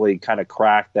easily kind of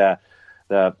crack the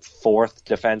 4th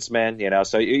defenseman.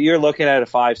 So you're looking at a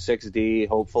 5-6D,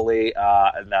 hopefully,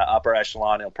 in the upper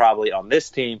echelon. He'll probably, on this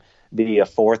team, be a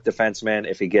 4th defenseman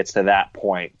if he gets to that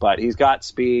point. But he's got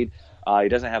speed. He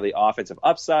doesn't have the offensive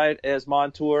upside as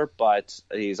Montour, but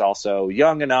he's also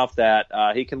young enough that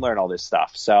he can learn all this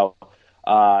stuff. So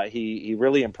he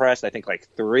really impressed, I think, like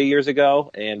 3 years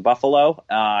ago in Buffalo,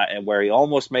 and where he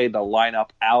almost made the lineup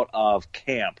out of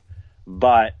camp,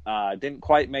 but didn't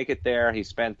quite make it there. He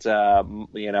spent a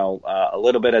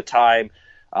little bit of time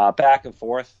back and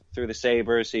forth through the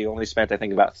Sabres. He only spent, I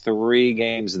think, about 3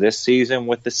 games this season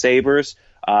with the Sabres,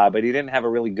 but he didn't have a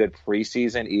really good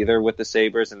preseason either with the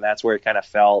Sabres, and that's where it kind of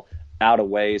fell out of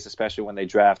ways, especially when they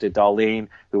drafted Dahlin,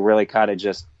 who really kind of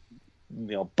just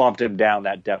bumped him down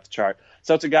that depth chart.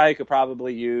 So it's a guy who could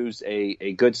probably use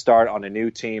a good start on a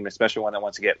new team, especially one that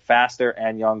wants to get faster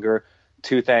and younger,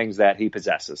 two things that he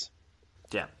possesses.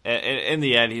 Yeah, in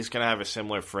the end, he's going to have a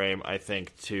similar frame, I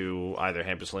think, to either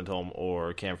Hampus Lindholm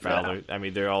or Cam Fowler. Yeah. I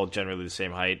mean, they're all generally the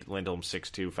same height. Lindholm's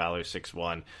 6'2", Fowler's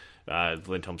 6'1".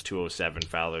 Lindholm's 207,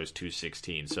 Fowler's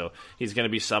 216. So he's going to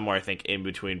be somewhere, I think, in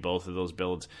between both of those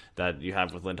builds that you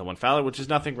have with Lindholm and Fowler, which is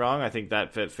nothing wrong. I think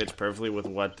that fits perfectly with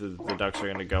what the Ducks are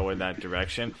going to go in that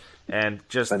direction. And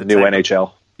just the new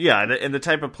NHL. Yeah, and the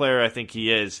type of player I think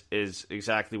he is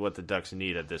exactly what the Ducks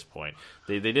need at this point.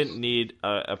 They didn't need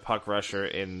a puck rusher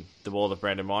in the mold of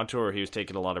Brandon Montour. He was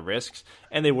taking a lot of risks,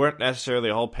 and they weren't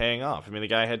necessarily all paying off. I mean, the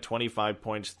guy had 25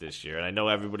 points this year, and I know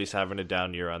everybody's having a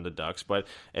down year on the Ducks, but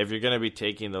if you're going to be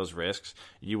taking those risks,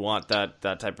 you want that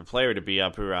type of player to be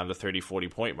up around the 30,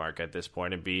 40-point mark at this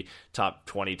point and be top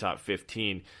 20, top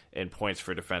 15 in points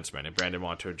for defensemen, and Brandon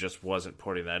Montour just wasn't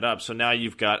putting that up. So now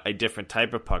you've got a different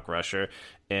type of puck rusher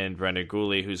in Brendan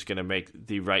Guhle who's going to make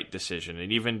the right decision.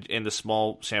 And even in the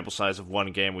small sample size of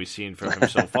one game we've seen from him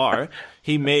so far,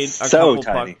 he made a couple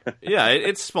tiny. Yeah,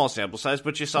 it's small sample size,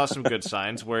 but you saw some good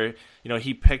signs where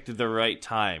he picked the right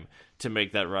time to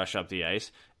make that rush up the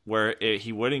ice, where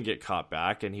he wouldn't get caught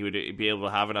back and he would be able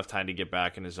to have enough time to get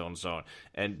back in his own zone.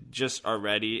 And just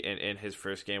already in his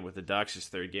first game with the Ducks, his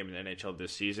third game in the NHL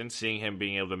this season, seeing him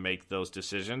being able to make those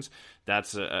decisions,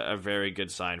 that's a very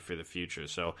good sign for the future.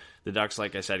 So the Ducks,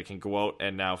 like I said, can go out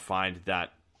and now find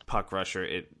that puck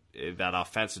rusher, that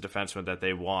offensive defenseman that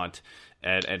they want,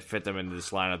 and fit them into this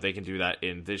lineup. They can do that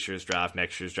in this year's draft,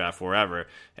 next year's draft, wherever,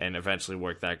 and eventually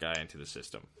work that guy into the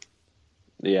system.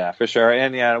 Yeah, for sure.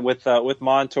 And yeah, with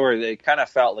Montour, it kind of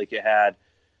felt like it had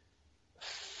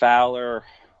Fowler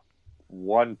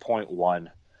 1.1.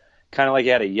 Kind of like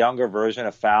you had a younger version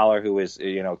of Fowler who was,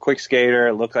 a quick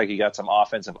skater, looked like he got some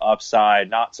offensive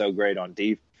upside, not so great on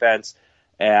defense.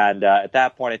 And at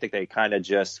that point, I think they kind of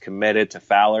just committed to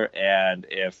Fowler. And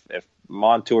if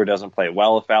Montour doesn't play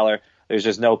well with Fowler, there's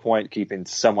just no point keeping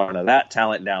someone of that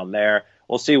talent down there.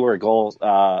 We'll see where Gould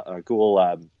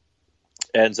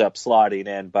ends up slotting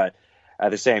in, but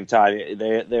at the same time,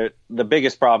 the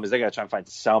biggest problem is they got to try and find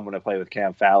someone to play with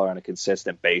Cam Fowler on a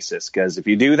consistent basis, because if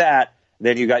you do that,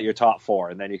 then you got your top four,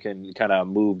 and then you can kind of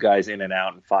move guys in and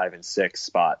out in 5 and 6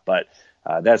 spot. But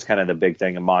that's kind of the big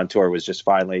thing. And Montour was just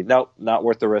finally, nope, not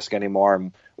worth the risk anymore,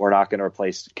 and we're not going to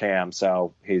replace Cam,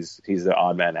 so he's the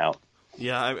odd man out.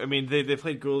 Yeah, I mean, they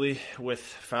played Guhle with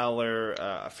Fowler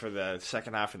for the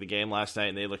second half of the game last night,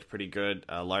 and they looked pretty good.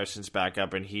 Larson's back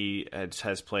up, and he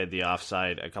has played the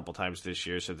offside a couple times this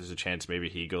year, so there's a chance maybe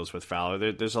he goes with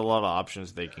Fowler. There's a lot of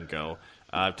options they can go.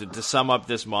 To sum up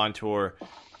this Montour,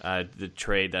 the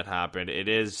trade that happened, it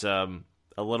is a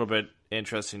little bit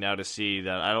interesting now to see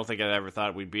that I don't think I ever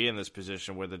thought we'd be in this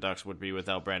position where the Ducks would be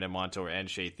without Brandon Montour and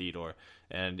Shea Theodore.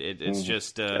 And it's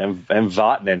just and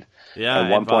Vatanen, at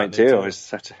 1.2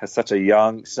 is such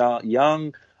a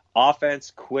young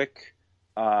offense, quick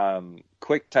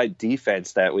type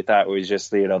defense that we thought was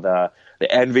just the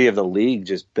envy of the league,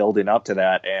 just building up to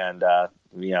that. And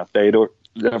Theodore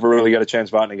never really got a chance.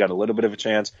 Vatanen got a little bit of a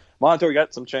chance. Montour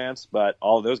got some chance, but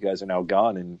all of those guys are now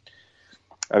gone. And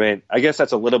I mean, I guess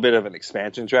that's a little bit of an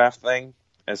expansion draft thing.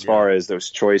 As far as those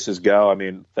choices go, I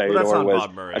mean, Theodore was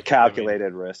a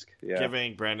calculated risk. Yeah.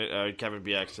 Giving Kevin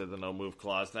Bieksa the no-move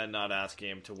clause, then not asking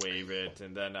him to waive it,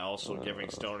 and then also giving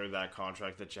Stoner that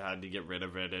contract that you had to get rid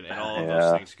of it, and all of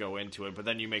those things go into it. But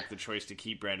then you make the choice to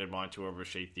keep Brandon Montour over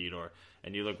Shea Theodore,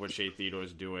 and you look what Shea Theodore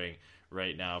is doing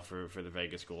right now for the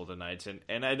Vegas Golden Knights.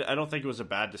 And I don't think it was a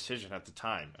bad decision at the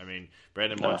time. I mean,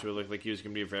 Brandon Montour looked like he was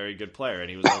going to be a very good player, and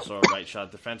he was also a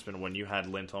right-shot defenseman when you had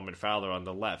Lindholm and Fowler on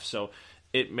the left. So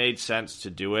it made sense to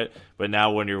do it, but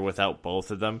now when you're without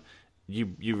both of them,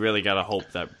 you really got to hope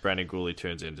that Brendan Guhle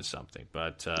turns into something.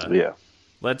 But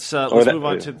let's move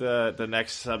on to the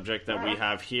next subject that we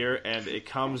have here, and it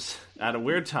comes at a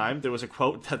weird time. There was a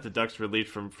quote that the Ducks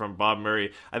released from Bob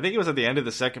Murray. I think it was at the end of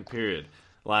the second period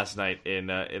last night in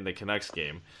the Canucks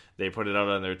game. They put it out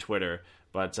on their Twitter.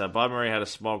 But Bob Murray had a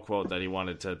small quote that he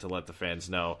wanted to let the fans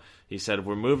know. He said,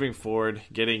 "We're moving forward,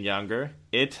 getting younger.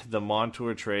 The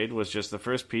Montour trade, was just the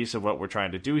first piece of what we're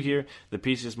trying to do here. The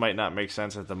pieces might not make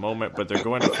sense at the moment, but they're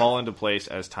going to fall into place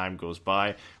as time goes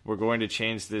by. We're going to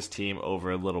change this team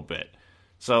over a little bit."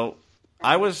 So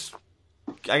I was,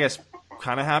 I guess,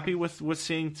 kind of happy with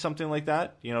seeing something like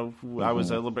that. I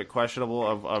was a little bit questionable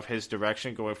of his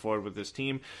direction going forward with this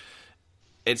team.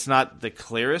 It's not the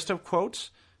clearest of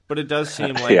quotes, But it does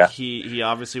seem like he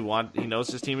obviously he knows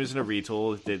his team isn't a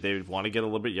retool. They want to get a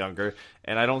little bit younger,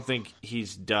 and I don't think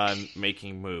he's done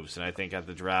making moves. And I think at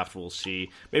the draft we'll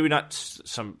see maybe not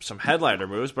some headliner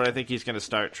moves, but I think he's going to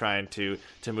start trying to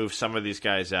move some of these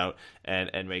guys out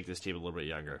and make this team a little bit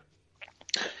younger.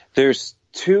 There's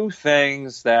two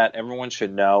things that everyone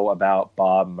should know about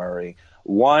Bob Murray.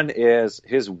 One is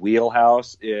his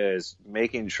wheelhouse is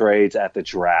making trades at the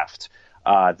draft.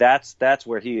 That's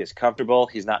where he is comfortable.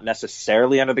 He's not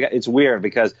necessarily under the. It's weird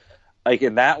because, like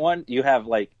in that one, you have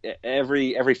like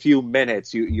every few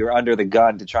minutes you're under the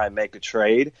gun to try and make a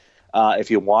trade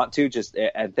if you want to.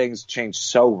 And things change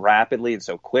so rapidly and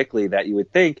so quickly that you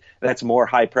would think that's more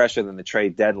high pressure than the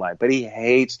trade deadline. But he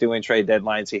hates doing trade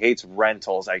deadlines. He hates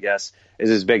rentals, I guess,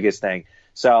 is his biggest thing.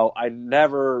 So I'm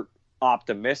never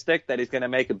optimistic that he's going to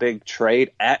make a big trade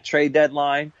at trade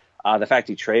deadline. The fact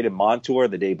he traded Montour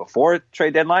the day before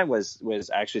trade deadline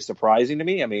was actually surprising to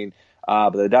me. I mean,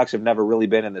 but the Ducks have never really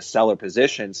been in the seller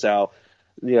position, so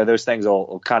those things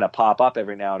will kind of pop up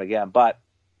every now and again. But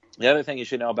the other thing you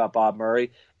should know about Bob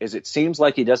Murray is it seems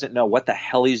like he doesn't know what the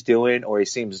hell he's doing, or he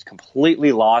seems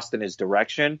completely lost in his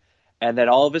direction. And then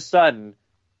all of a sudden,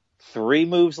 3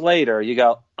 moves later, you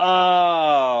go,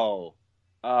 oh,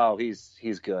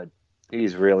 he's good.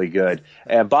 He's really good.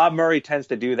 And Bob Murray tends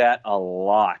to do that a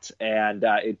lot. And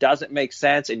it doesn't make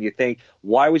sense. And you think,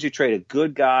 why would you trade a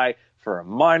good guy for a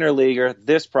minor leaguer,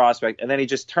 this prospect? And then he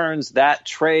just turns that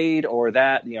trade or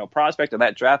that prospect or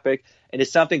that draft pick into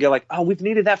something you're like, oh, we've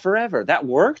needed that forever. That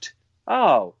worked?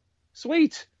 Oh,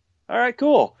 sweet. All right,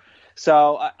 cool.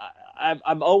 So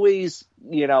I'm always,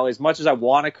 as much as I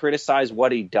want to criticize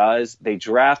what he does, they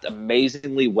draft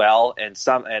amazingly well.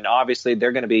 And obviously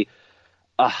they're going to be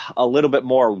a little bit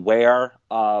more aware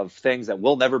of things that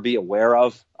we'll never be aware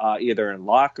of, either in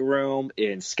locker room,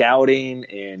 in scouting,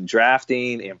 in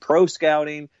drafting, in pro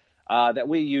scouting, that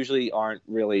we usually aren't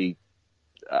really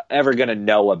ever going to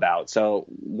know about. So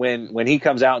when he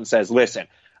comes out and says, listen,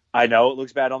 I know it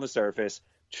looks bad on the surface,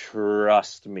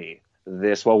 trust me,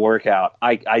 this will work out.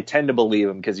 I tend to believe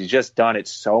him because he's just done it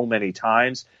so many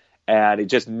times, and it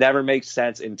just never makes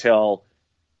sense until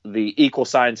the equal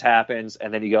signs happens,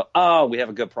 and then you go, oh, we have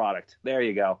a good product. There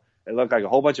you go. It looked like a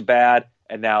whole bunch of bad,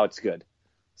 and now it's good.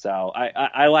 So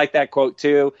I like that quote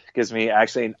too. Gives me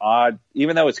actually an odd,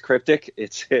 even though it's cryptic,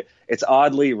 it's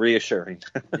oddly reassuring.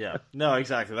 Yeah, no,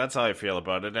 exactly. That's how I feel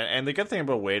about it. And the good thing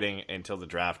about waiting until the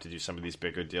draft to do some of these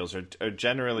bigger deals are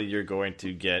generally you're going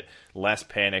to get less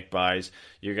panic buys.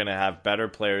 You're going to have better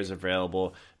players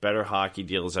available, better hockey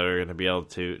deals that are going to be able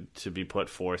to be put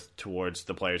forth towards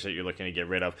the players that you're looking to get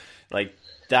rid of. Like,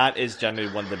 that is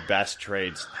generally when the best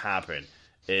trades happen,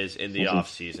 is in the off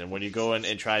season. When you go in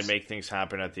and try and make things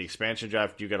happen at the expansion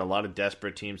draft, you get a lot of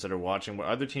desperate teams that are watching what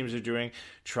other teams are doing,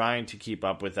 trying to keep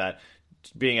up with that.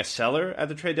 Being a seller at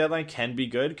the trade deadline can be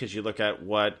good because you look at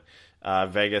what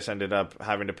Vegas ended up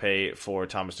having to pay for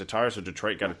Thomas Tatar. So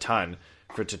Detroit got a ton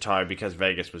for Tatar because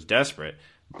Vegas was desperate.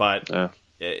 But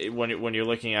when you're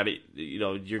looking at it,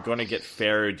 you're going to get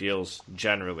fairer deals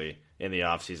generally in the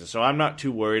offseason. So I'm not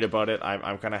too worried about it.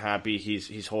 I'm kind of happy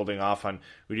he's holding off on,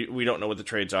 we don't know what the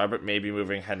trades are, but maybe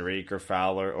moving Henrique or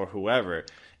Fowler or whoever,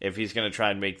 if he's going to try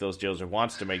and make those deals or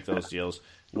wants to make those deals,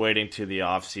 waiting to the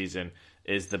offseason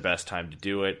is the best time to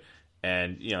do it.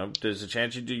 And, there's a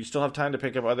chance you still have time to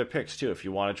pick up other picks, too, if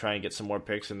you want to try and get some more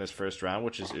picks in this first round,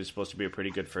 which is supposed to be a pretty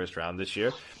good first round this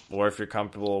year, or if you're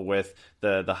comfortable with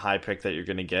the high pick that you're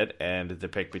going to get and the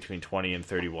pick between 20 and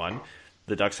 31.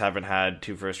 The Ducks haven't had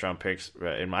 2 first-round picks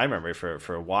in my memory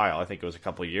for a while. I think it was a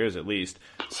couple of years at least.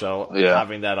 So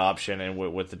having that option and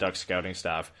with the Ducks scouting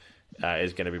staff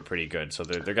is going to be pretty good. So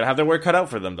they're going to have their work cut out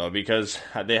for them, though, because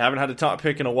they haven't had a top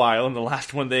pick in a while, and the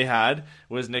last one they had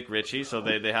was Nick Ritchie. So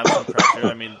they have some pressure.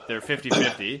 I mean, they're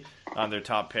 50-50 on their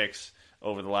top picks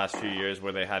over the last few years,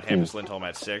 where they had Hampus Lindholm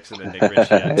at 6 and then Nick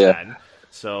Ritchie at 10.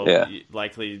 So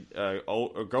likely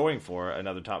going for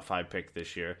another top 5 pick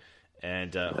this year.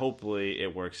 And hopefully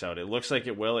it works out. It looks like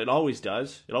it will. It always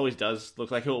does. It always does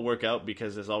look like it will work out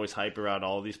because there's always hype around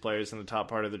all of these players in the top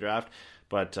part of the draft.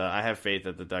 But I have faith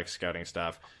that the Ducks scouting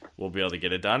staff will be able to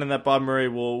get it done, and that Bob Murray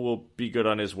will be good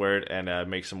on his word and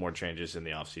make some more changes in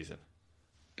the offseason.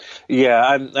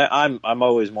 Yeah, I'm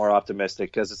always more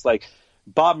optimistic because it's like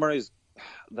Bob Murray's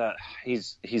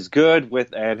he's good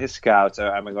with, and his scouts.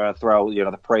 I'm going to throw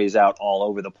the praise out all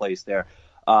over the place there.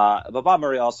 But Bob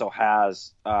Murray also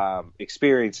has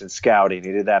experience in scouting.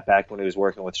 He did that back when he was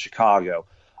working with Chicago.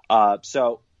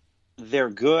 So they're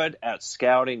good at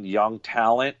scouting young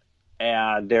talent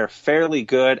and they're fairly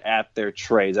good at their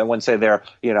trades. I wouldn't say they're,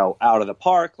 out of the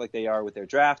park like they are with their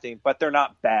drafting, but they're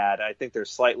not bad. I think they're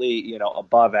slightly,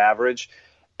 above average.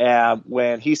 And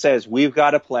when he says, we've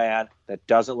got a plan that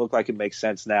doesn't look like it makes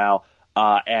sense now,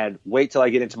 and wait till I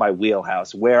get into my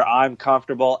wheelhouse where I'm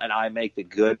comfortable and I make the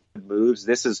good moves.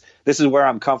 This is where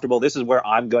I'm comfortable. This is where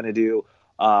I'm going to do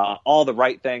all the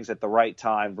right things at the right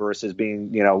time versus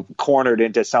being, cornered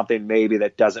into something maybe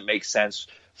that doesn't make sense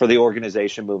for the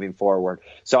organization moving forward.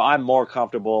 So I'm more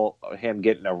comfortable him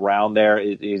getting around there.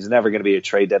 He's never going to be a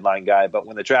trade deadline guy, but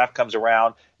when the draft comes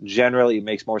around, generally it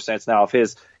makes more sense. Now, if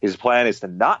his plan is to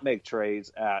not make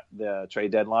trades at the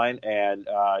trade deadline and,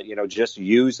 just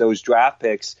use those draft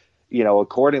picks,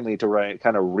 accordingly to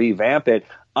kind of revamp it,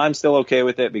 I'm still okay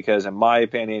with it because in my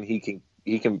opinion, he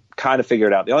can kind of figure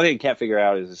it out. The only thing he can't figure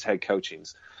out is his head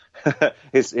coachings.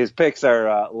 his picks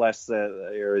are less,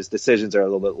 or his decisions are a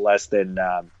little bit less than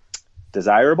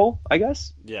desirable, I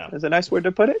guess. Yeah, is a nice word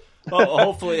to put it.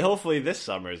 Well, hopefully this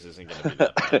summer's isn't going to be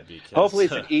that bad. Because, hopefully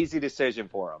it's an easy decision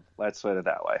for him. Let's put it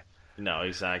that way. No,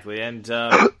 exactly. And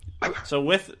so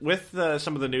with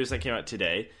some of the news that came out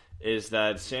today is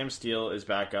that Sam Steele is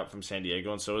back up from San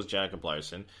Diego, and so is Jacob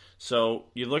Larsson. So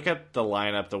you look at the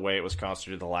lineup the way it was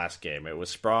constituted the last game. It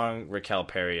was Sprong, Raquel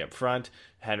Perry up front,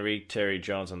 Henrique, Terry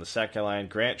Jones on the second line,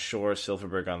 Grant Shore,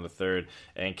 Silfverberg on the third,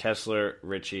 and Kessler,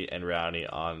 Ritchie, and Rowney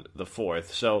on the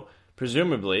fourth. So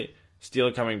presumably,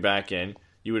 Steele coming back in,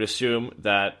 you would assume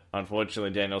that,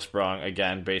 unfortunately, Daniel Sprong,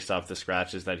 again, based off the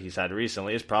scratches that he's had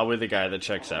recently, is probably the guy that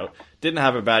checks out. Didn't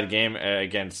have a bad game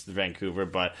against Vancouver,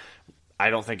 but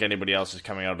I don't think anybody else is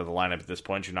coming out of the lineup at this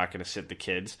point. You're not going to sit the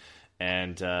kids.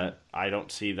 And I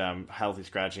don't see them healthy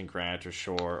scratching Grant or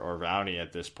Shore or Rowney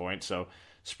at this point. So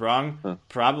Sprong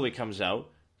probably comes out,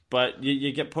 but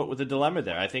you get put with a dilemma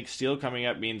there. I think Steele coming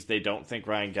up means they don't think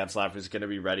Ryan Getzlaf is going to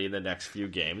be ready in the next few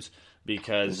games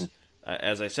because,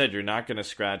 as I said, you're not going to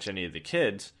scratch any of the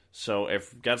kids. So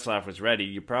if Getzlaf was ready,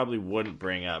 you probably wouldn't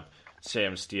bring up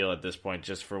Sam Steele at this point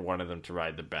just for one of them to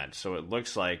ride the bench. So it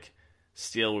looks like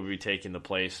Steele would be taking the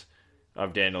place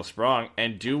of Daniel Sprong.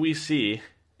 And do we see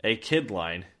a kid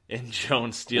line in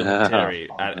Jones, Steele, and Terry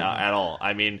at all?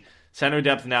 I mean, center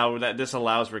depth now, that this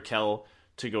allows Raquel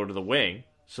to go to the wing,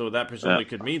 so that presumably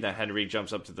could mean that Henry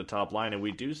jumps up to the top line and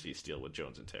we do see Steele with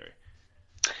Jones and Terry.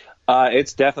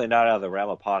 It's definitely not out of the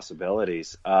realm of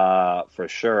possibilities, for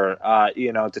sure.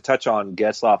 To touch on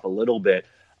Getzlaf a little bit,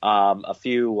 a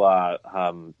few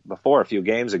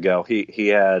games ago, he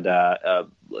had a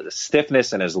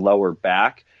stiffness in his lower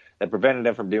back that prevented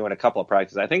him from doing a couple of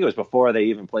practices. I think it was before they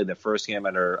even played the first game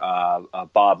under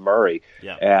Bob Murray.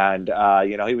 Yeah. And,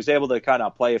 he was able to kind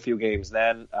of play a few games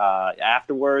then.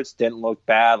 Afterwards, didn't look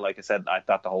bad. Like I said, I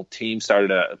thought the whole team started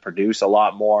to produce a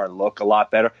lot more and look a lot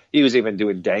better. He was even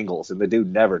doing dangles, and the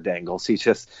dude never dangles. He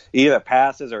either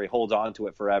passes or he holds on to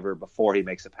it forever before he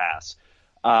makes a pass.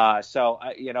 He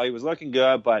was looking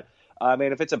good, but I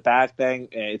mean, if it's a back thing,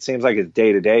 it seems like it's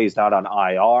day-to-day. He's not on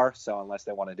IR, so unless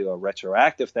they want to do a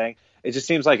retroactive thing, it just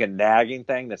seems like a nagging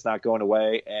thing that's not going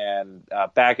away, and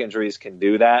back injuries can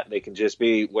do that. They can just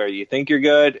be where you think you're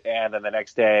good, and then the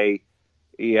next day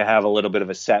you have a little bit of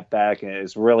a setback, and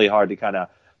it's really hard to kind of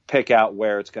pick out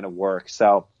where it's going to work.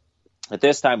 So at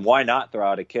this time, why not throw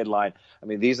out a kid line? I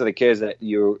mean, these are the kids that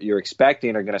you're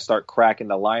expecting are going to start cracking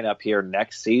the lineup here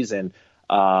next season,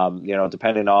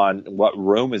 depending on what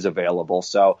room is available.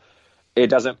 So it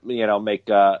doesn't, make, it's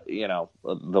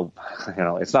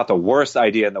not the worst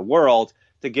idea in the world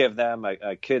to give them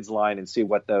a kids line and see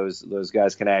what those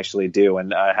guys can actually do.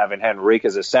 And having Henrique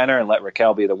as a center and let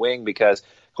Raquel be the wing, because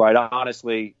quite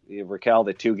honestly, Raquel,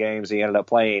 the 2 games he ended up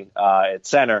playing at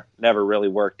center never really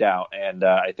worked out. And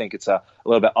I think it's a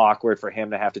little bit awkward for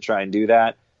him to have to try and do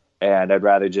that. And I'd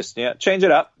rather just change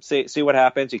it up, see what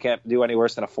happens. You can't do any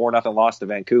worse than a 4-0 loss to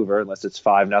Vancouver unless it's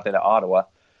 5-0 to Ottawa.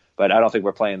 But I don't think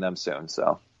we're playing them soon.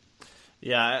 So,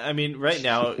 yeah, I mean, right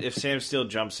now, if Sam Steele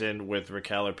jumps in with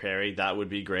Raquel or Perry, that would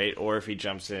be great. Or if he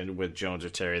jumps in with Jones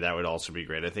or Terry, that would also be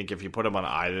great. I think if you put him on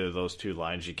either of those 2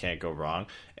 lines, you can't go wrong.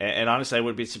 And honestly, I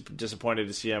would be disappointed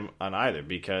to see him on either,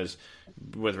 because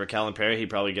with Raquel and Perry, he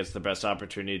probably gets the best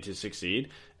opportunity to succeed.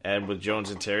 And with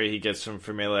Jones and Terry, he gets some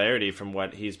familiarity from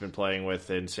what he's been playing with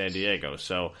in San Diego.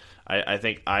 So I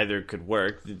think either could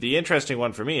work. The interesting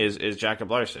one for me is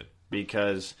Jacob Larsson,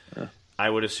 because I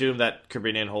would assume that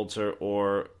Korbinian Holzer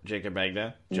or Jacob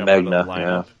Magna jump out of the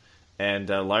lineup. And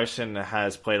Larson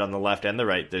has played on the left and the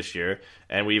right this year.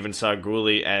 And we even saw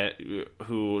Gouli,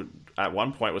 who at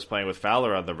one point was playing with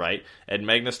Fowler on the right, and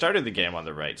Megna started the game on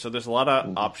the right. So there's a lot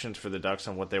of options for the Ducks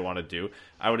on what they want to do.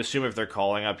 I would assume if they're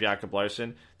calling up Jacob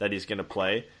Larson that he's going to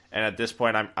play. And at this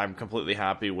point, I'm completely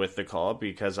happy with the call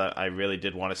because I really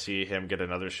did want to see him get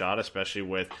another shot, especially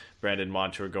with Brandon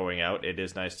Montour going out. It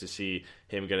is nice to see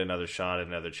him get another shot and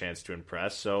another chance to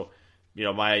impress. So,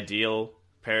 my ideal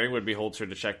pairing would be Holzer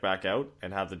to check back out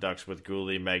and have the Ducks with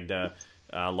Gouli, Megna,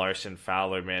 Larson,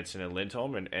 Fowler, Manson, and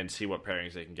Lindholm and see what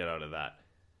pairings they can get out of that.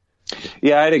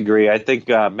 Yeah, I'd agree. I think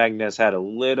Megna's had a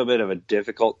little bit of a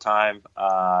difficult time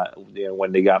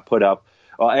when they got put up.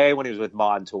 Well, when he was with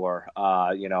Montour,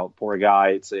 poor guy.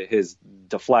 It's his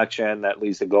deflection that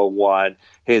leads to goal one.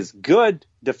 His good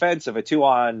defensive, a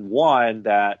 2-on-1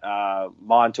 that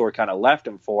Montour kind of left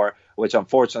him for, which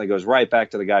unfortunately goes right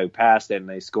back to the guy who passed it, and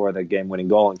they score the game-winning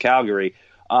goal in Calgary.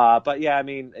 But yeah, I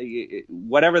mean,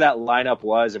 whatever that lineup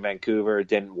was in Vancouver, it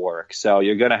didn't work. So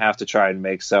you're going to have to try and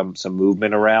make some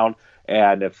movement around.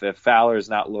 And if Fowler's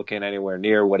not looking anywhere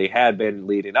near what he had been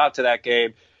leading up to that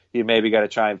game, you maybe got to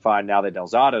try and find, now that Del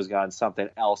Zotto's gone, something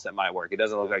else that might work. It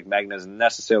doesn't look like Megna's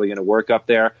necessarily going to work up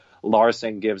there.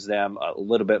 Larson gives them a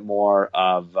little bit more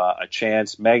of a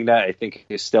chance. Megna, I think,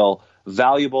 is still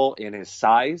valuable in his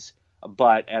size,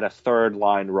 but at a third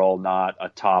line role, not a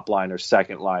top line or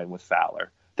second line with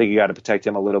Fowler. I think you got to protect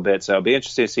him a little bit. So it'll be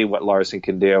interesting to see what Larson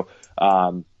can do.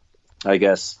 I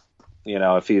guess,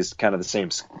 if he's kind of the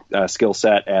same skill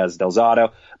set as Del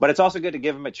Zotto. But it's also good to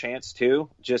give him a chance, too,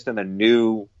 just in the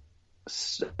new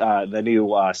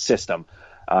system,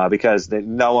 because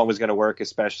no one was going to work,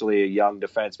 especially a young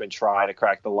defenseman trying to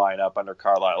crack the lineup under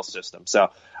Carlisle's system. So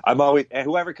I'm always, and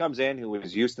whoever comes in who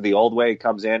was used to the old way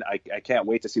comes in, I can't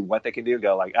wait to see what they can do.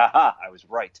 Go like, aha, I was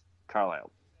right. Carlisle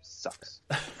sucks.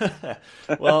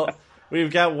 Well,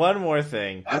 we've got one more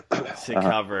thing to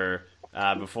cover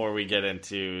before we get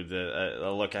into a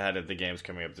look ahead at the games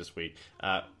coming up this week.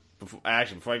 Before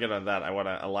I get on that, I want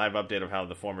a live update of how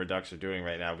the former Ducks are doing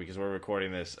right now, because we're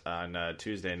recording this on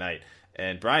Tuesday night.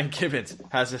 And Brian Gibbons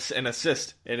has an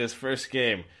assist in his first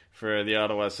game for the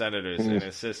Ottawa Senators, an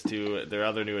assist to their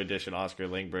other new addition, Oscar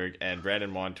Lindberg, and Brandon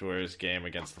Montour's game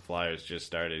against the Flyers just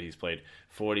started. He's played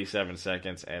 47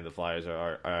 seconds, and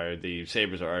the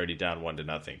Sabres are already down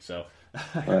 1-0. So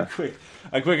a quick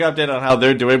update on how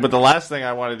they're doing. But the last thing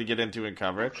I wanted to get into and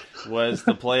cover was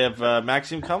the play of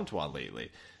Maxime Comtois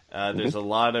lately. There's a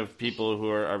lot of people who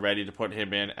are ready to put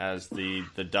him in as the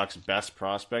Ducks' best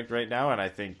prospect right now, and I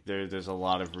think there's a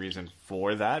lot of reason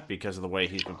for that because of the way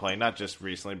he's been playing, not just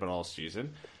recently, but all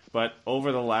season. But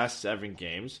over the last 7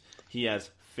 games, he has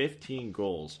 15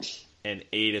 goals and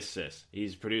 8 assists.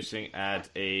 He's producing at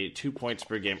a 2 points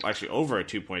per game, actually over a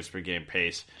 2 points per game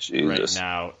pace right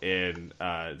now in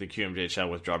the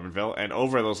QMJHL with Drummondville. And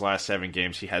over those last 7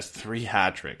 games, he has 3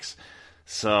 hat tricks.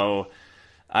 So,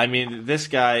 I mean, this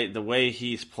guy, the way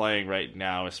he's playing right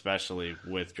now, especially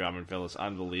with Drummondville, is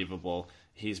unbelievable.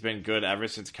 He's been good ever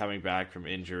since coming back from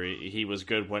injury. He was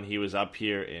good when he was up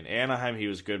here in Anaheim. He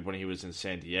was good when he was in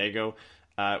San Diego.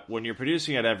 When you're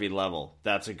producing at every level,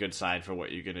 that's a good sign for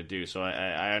what you're going to do. So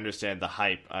I understand the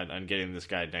hype on getting this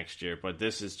guy next year, but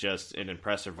this is just an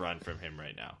impressive run from him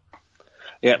right now.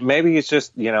 Yeah, maybe he's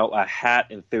just, a hat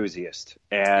enthusiast,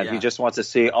 and he just wants to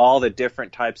see all the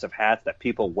different types of hats that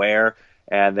people wear,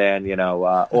 and then,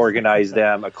 organize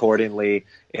them accordingly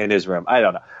in his room. I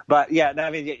don't know. But, yeah, I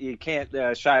mean, you can't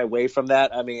shy away from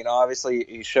that. I mean, obviously,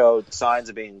 he showed signs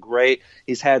of being great.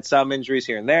 He's had some injuries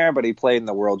here and there, but he played in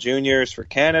the World Juniors for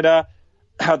Canada.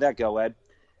 How'd that go, Ed?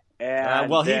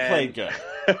 And he played good.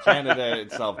 Canada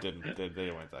itself didn't.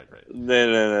 They weren't that great.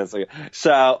 No.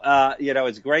 So,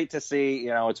 it's great to see.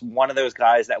 It's one of those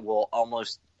guys that will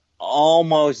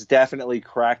almost definitely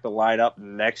crack the lineup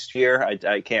next year.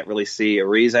 I can't really see a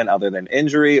reason other than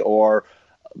injury or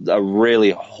a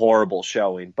really horrible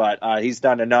showing. But he's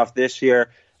done enough this year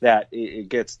that it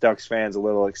gets Ducks fans a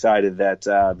little excited that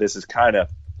this is kind of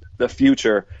the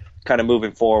future, kind of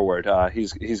moving forward.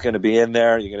 He's going to be in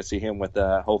there. You're going to see him with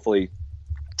hopefully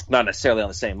not necessarily on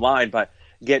the same line, but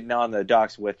getting on the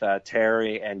Ducks with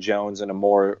Terry and Jones in a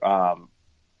more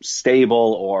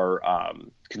stable or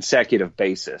consecutive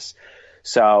basis.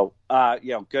 So,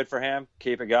 good for him.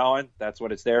 Keep it going. That's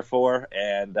what it's there for.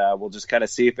 And we'll just kind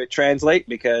of see if it translates,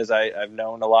 because I've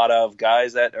known a lot of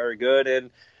guys that are good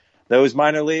in those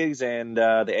minor leagues and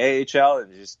the AHL,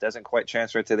 and it just doesn't quite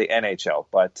transfer to the NHL.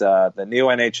 But the new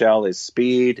NHL is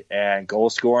speed and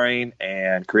goal scoring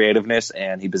and creativeness,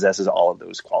 and he possesses all of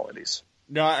those qualities.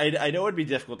 No, I know it'd be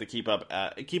difficult to keep up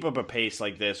a pace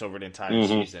like this over an entire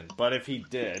season. But if he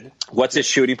did, what's his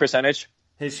shooting percentage?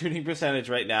 His shooting percentage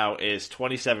right now is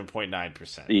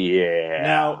 27.9%. Yeah.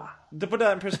 Now, to put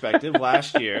that in perspective,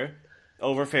 last year,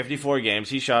 over 54 games,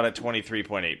 he shot at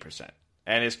 23.8%.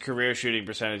 And his career shooting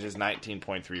percentage is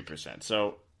 19.3%.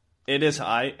 So it is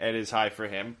high. It is high for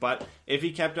him. But if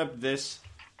he kept up this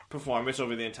performance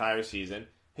over the entire season,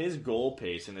 his goal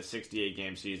pace in a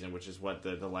 68-game season, which is what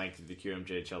the length of the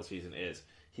QMJHL season is,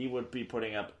 he would be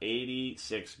putting up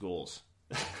 86 goals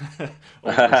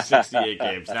over 68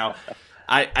 games. Now,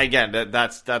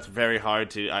 that's very hard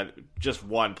to just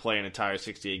play an entire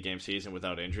 68-game season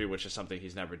without injury, which is something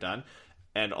he's never done,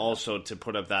 and also to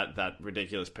put up that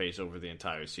ridiculous pace over the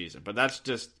entire season. But that's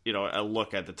just a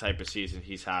look at the type of season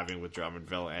he's having with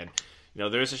Drummondville, and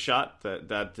there is a shot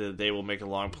that they will make a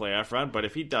long playoff run. But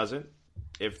if he doesn't,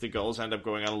 if the Gulls end up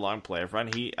going on a long playoff run,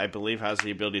 he, I believe, has the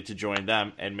ability to join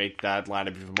them and make that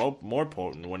lineup even more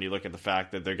potent when you look at the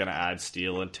fact that they're going to add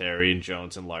Steele and Terry and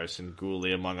Jones and Larson,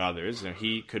 Gooley, among others. And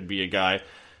he could be a guy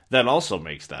that also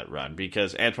makes that run,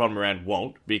 because Antoine Morin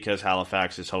won't, because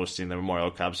Halifax is hosting the Memorial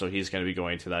Cup, so he's going to be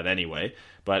going to that anyway.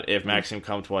 But if Maxime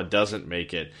Comtois doesn't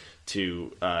make it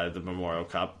to the Memorial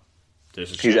Cup,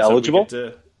 there's a chance he's eligible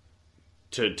to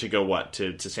go what?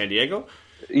 To San Diego?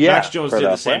 Yeah, Max Jones did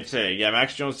the same thing. Yeah,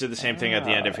 Max Jones did the same thing at the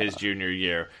end of his junior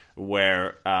year,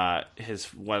 where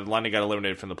when London got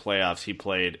eliminated from the playoffs, he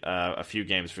played a few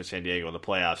games for San Diego in the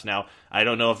playoffs. Now, I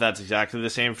don't know if that's exactly the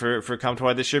same for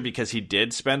Comtois this year, because he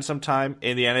did spend some time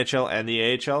in the NHL and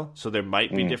the AHL, so there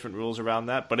might be different rules around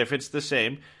that. But if it's the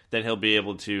same, then he'll be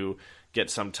able to get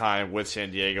some time with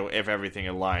San Diego if everything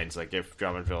aligns, like if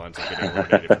Drummondville ends up getting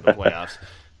eliminated from the playoffs.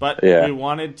 But we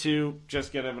wanted to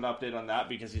just get him an update on that,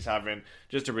 because he's having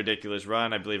just a ridiculous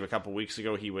run. I believe a couple weeks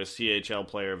ago he was CHL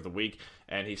Player of the Week,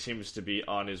 and he seems to be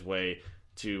on his way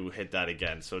to hit that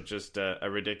again. So just a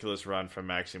ridiculous run from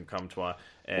Maxime Comtois,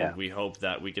 and we hope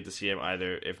that we get to see him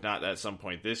either, if not at some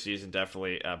point this season,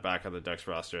 definitely back on the Ducks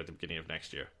roster at the beginning of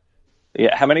next year.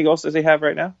 Yeah, how many goals does he have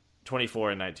right now?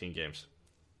 24 in 19 games.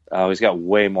 Oh, he's got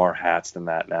way more hats than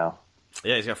that now.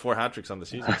 Yeah, he's got 4 hat tricks on the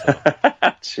season.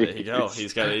 So there you go.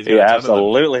 He's got he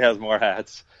absolutely has more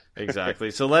hats.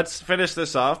 Exactly. So let's finish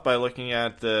this off by looking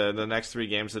at the next 3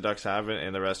 games the Ducks have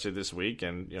in the rest of this week,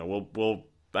 and we'll.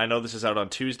 I know this is out on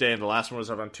Tuesday, and the last one was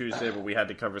out on Tuesday, but we had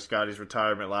to cover Scotty's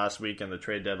retirement last week and the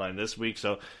trade deadline this week.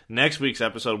 So next week's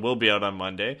episode will be out on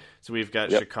Monday. So we've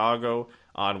got Chicago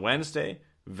on Wednesday,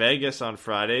 Vegas on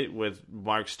Friday with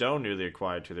Mark Stone newly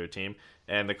acquired to their team,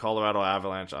 and the Colorado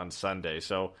Avalanche on Sunday.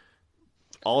 So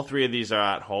all 3 of these are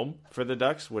at home for the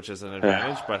Ducks, which is an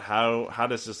advantage. But how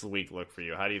does this week look for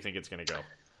you? How do you think it's going to go?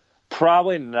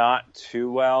 Probably not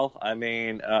too well. I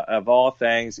mean, of all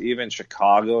things, even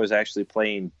Chicago is actually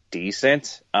playing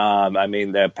decent. I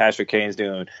mean, Patrick Kane's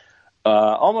doing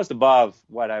almost above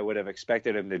what I would have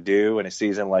expected him to do in a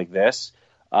season like this.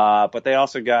 But they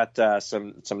also got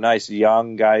some nice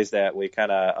young guys that we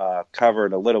kind of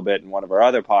covered a little bit in one of our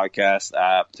other podcasts.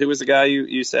 Who was the guy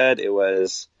you said? It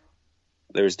was...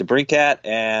 There's DeBrincat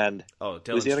and Dylan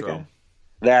Strome.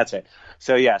 That's it.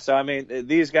 So I mean,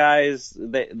 these guys,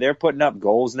 they're putting up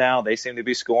goals now. They seem to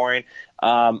be scoring.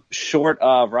 Short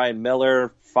of Ryan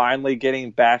Miller finally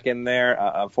getting back in there.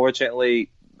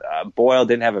 Unfortunately, Boyle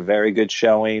didn't have a very good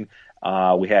showing.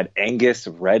 We had Angus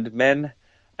Redman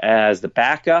as the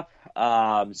backup.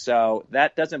 So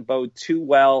that doesn't bode too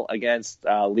well against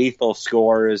lethal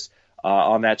scorers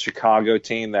on that Chicago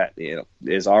team that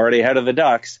is already ahead of the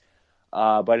Ducks.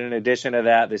 But in addition to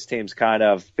that, this team's kind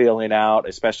of feeling out,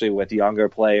 especially with younger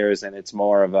players, and it's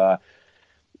more of a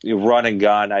run and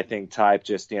gun, I think, type.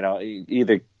 Just,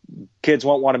 either kids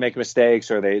won't want to make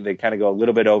mistakes or they kind of go a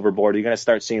little bit overboard. You're going to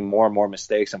start seeing more and more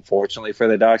mistakes, unfortunately, for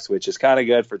the Ducks, which is kind of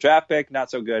good for draft pick,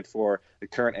 not so good for the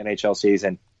current NHL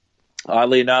season.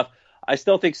 Oddly enough, I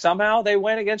still think somehow they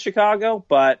win against Chicago,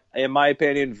 but in my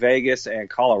opinion, Vegas and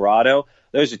Colorado,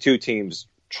 those are 2 teams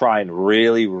trying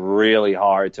really, really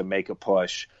hard to make a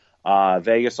push.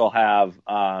 Vegas will have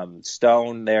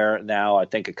Stone there now, I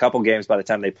think, a couple games by the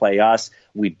time they play us.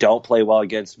 We don't play well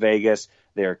against Vegas.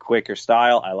 They're a quicker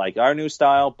style. I like our new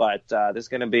style, but this is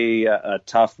going to be a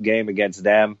tough game against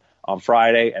them on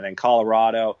Friday. And then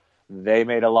Colorado, they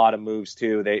made a lot of moves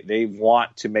too. They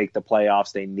want to make the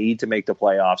playoffs. They need to make the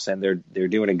playoffs, and they're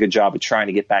doing a good job of trying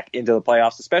to get back into the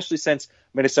playoffs, especially since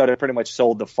Minnesota pretty much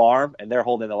sold the farm and they're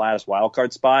holding the last wild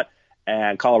card spot.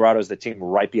 And Colorado is the team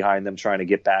right behind them trying to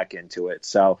get back into it.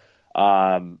 So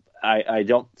I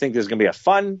don't think there's going to be a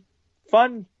fun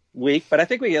week, but I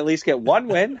think we at least get one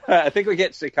win. I think we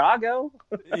get Chicago.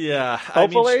 Yeah,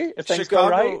 hopefully, if things go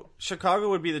right. Chicago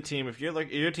would be the team if you're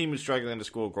like your team is struggling to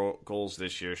score goals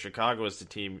this year. Chicago is the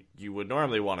team you would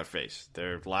normally want to face.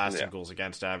 They're last in goals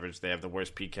against average. They have the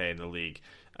worst PK in the league.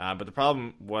 But the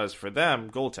problem was for them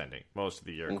goaltending most of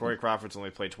the year. Corey Crawford's only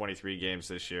played 23 games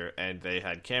this year, and they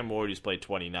had Cam Ward, who's played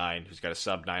 29, who's got a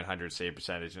sub 900 save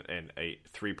percentage and a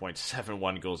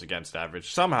 3.71 goals against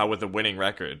average, somehow with a winning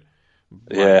record.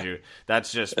 Yeah,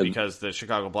 that's just because the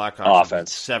Chicago Blackhawks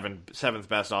offense seventh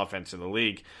best offense in the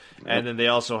league, and then they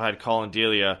also had Colin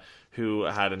Delia, who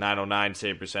had a 909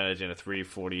 save percentage and a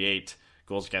 348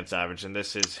 goals against average, and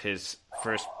this is his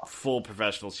first full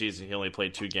professional season. He only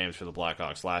played 2 games for the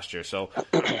Blackhawks last year, so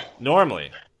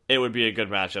normally it would be a good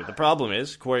matchup. The problem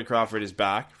is Corey Crawford is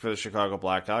back for the Chicago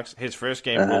Blackhawks. His first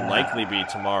game will likely be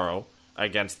tomorrow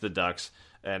against the Ducks,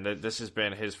 and this has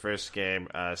been his first game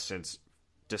since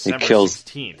December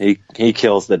 16th. He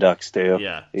kills the Ducks too.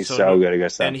 Yeah, he's so good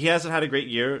against them. And he hasn't had a great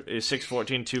year. His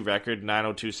 6-14-2 record,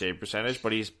 902 save percentage,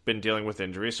 but he's been dealing with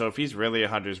injuries. So if he's really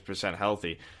 100%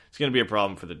 healthy, it's going to be a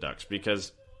problem for the Ducks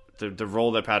because the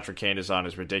role that Patrick Kane is on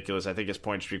is ridiculous. I think his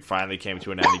point streak finally came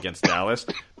to an end against Dallas,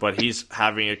 but he's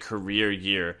having a career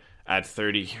year at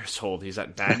 30 years old. He's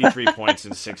at 93 points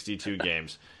in 62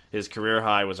 games. His career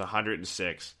high was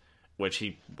 106, which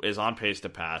he is on pace to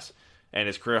pass. And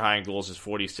his career high in goals is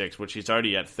 46, which he's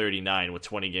already at 39 with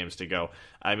 20 games to go.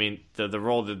 I mean, the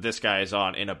role that this guy is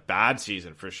on in a bad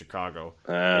season for Chicago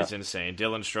is insane.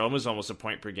 Dylan Strome is almost a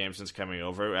point per game since coming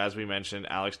over. As we mentioned,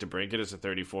 Alex DeBrincat is a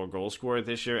 34-goal scorer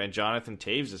this year, and Jonathan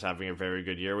Toews is having a very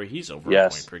good year where he's over a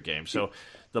point per game. So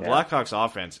the Blackhawks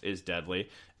offense is deadly.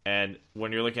 And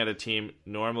when you're looking at a team,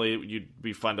 normally you'd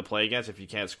be fun to play against if you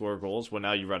can't score goals. Well,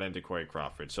 now you run into Corey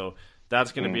Crawford. So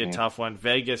that's going to be a tough one.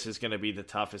 Vegas is going to be the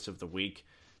toughest of the week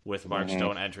with Mark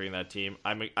Stone entering that team.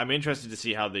 I'm interested to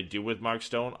see how they do with Mark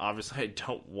Stone. Obviously, I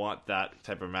don't want that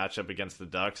type of matchup against the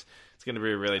Ducks. It's going to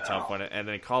be a really tough one. And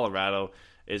then Colorado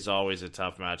is always a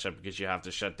tough matchup because you have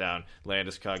to shut down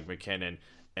Landeskog, McKinnon,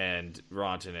 and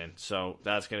Rantanen. So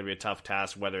that's going to be a tough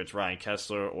task, whether it's Ryan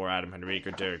Kessler or Adam Henrique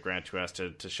or Derek Grant who has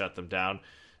to shut them down.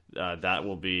 That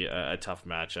will be a tough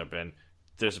matchup. And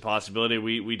there's a possibility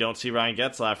we don't see Ryan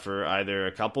Getzlaf for either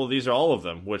a couple of these or all of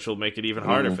them, which will make it even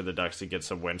harder for the Ducks to get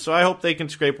some wins. So I hope they can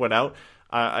scrape one out.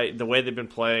 The way they've been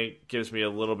playing gives me a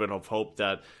little bit of hope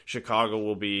that Chicago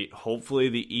will be hopefully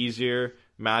the easier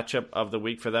matchup of the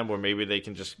week for them, where maybe they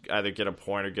can just either get a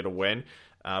point or get a win.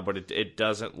 But it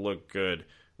doesn't look good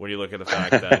when you look at the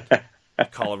fact that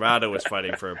Colorado is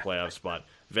fighting for a playoff spot.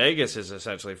 Vegas is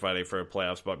essentially fighting for a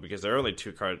playoff spot because they're only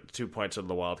 2 points out of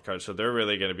the wild card, so they're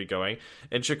really going to be going.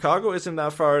 And Chicago isn't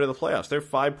that far out of the playoffs. They're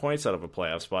 5 points out of a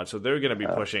playoff spot, so they're going to be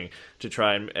pushing to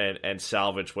try and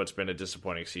salvage what's been a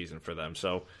disappointing season for them.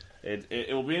 So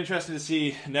it will be interesting to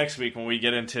see next week when we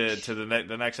get into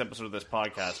the next episode of this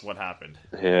podcast what happened.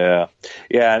 Yeah.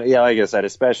 Like I said,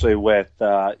 especially with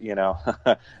your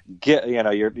top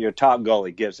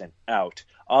goalie Gibson out.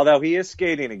 Although he is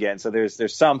skating again, so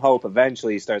there's some hope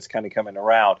eventually he starts kind of coming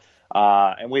around.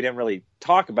 And we didn't really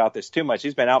talk about this too much.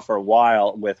 He's been out for a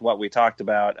while with what we talked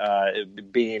about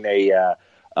being a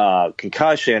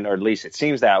concussion, or at least it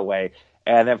seems that way.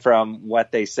 And then from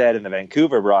what they said in the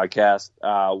Vancouver broadcast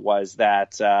was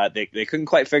that they couldn't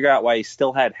quite figure out why he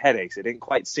still had headaches. It didn't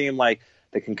quite seem like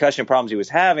the concussion problems he was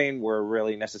having were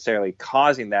really necessarily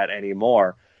causing that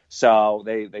anymore. So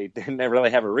they didn't really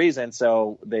have a reason.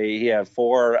 So he had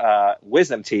 4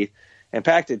 wisdom teeth,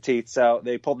 impacted teeth. So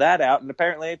they pulled that out, and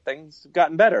apparently things have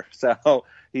gotten better. So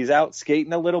he's out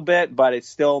skating a little bit, but it's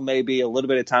still maybe a little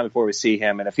bit of time before we see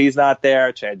him. And if he's not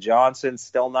there, Chad Johnson's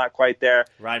still not quite there.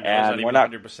 Ryan Miller's not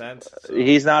even 100%. So.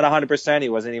 He's not 100%. He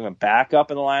wasn't even back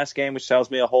up in the last game, which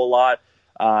tells me a whole lot.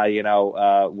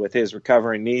 With his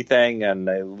recovering knee thing, and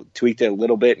they tweaked it a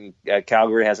little bit, and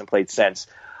Calgary hasn't played since.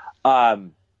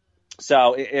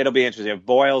 So it'll be interesting. If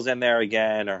Boyle's in there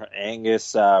again or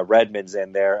Angus Redmond's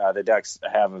in there, the Ducks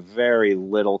have a very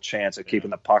little chance of keeping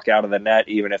the puck out of the net,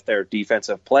 even if their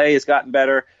defensive play has gotten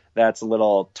better. That's a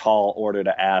little tall order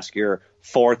to ask your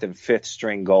 4th and 5th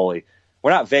string goalie.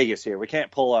 We're not Vegas here. We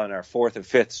can't pull on our 4th and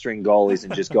 5th string goalies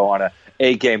and just go on a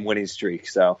 8-game winning streak.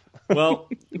 So, well,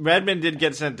 Redmond did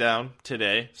get sent down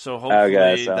today, so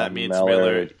hopefully that means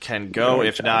Miller can go.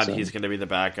 If not, he's going to be the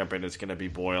backup, and it's going to be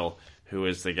Boyle who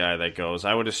is the guy that goes.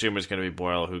 I would assume it's going to be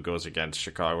Boyle who goes against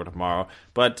Chicago tomorrow.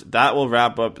 But that will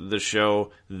wrap up the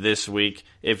show this week.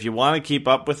 If you want to keep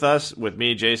up with us, with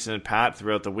me, Jason, and Pat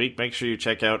throughout the week, make sure you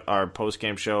check out our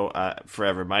post-game show,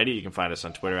 Forever Mighty. You can find us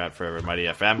on Twitter at Forever Mighty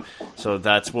FM. So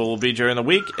that's what we'll be during the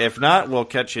week. If not, we'll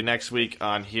catch you next week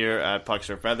on here at Pucks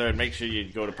or Feather. And make sure you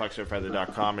go to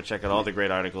pucksorfeather.com and check out all the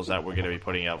great articles that we're going to be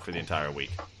putting out for the entire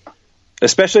week.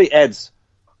 Especially Ed's.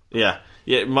 Yeah.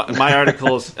 Yeah, my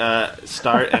articles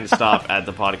start and stop at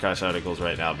the podcast articles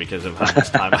right now because of how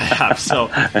much time I have. So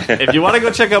if you want to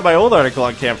go check out my old article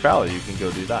on Cam Fowler, you can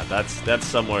go do that. That's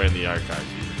somewhere in the archives.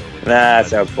 That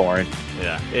sounds boring.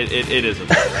 Yeah, it is a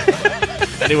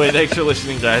bit. Anyway, thanks for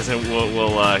listening, guys, and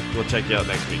we'll check you out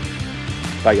next week.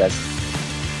 Bye, guys.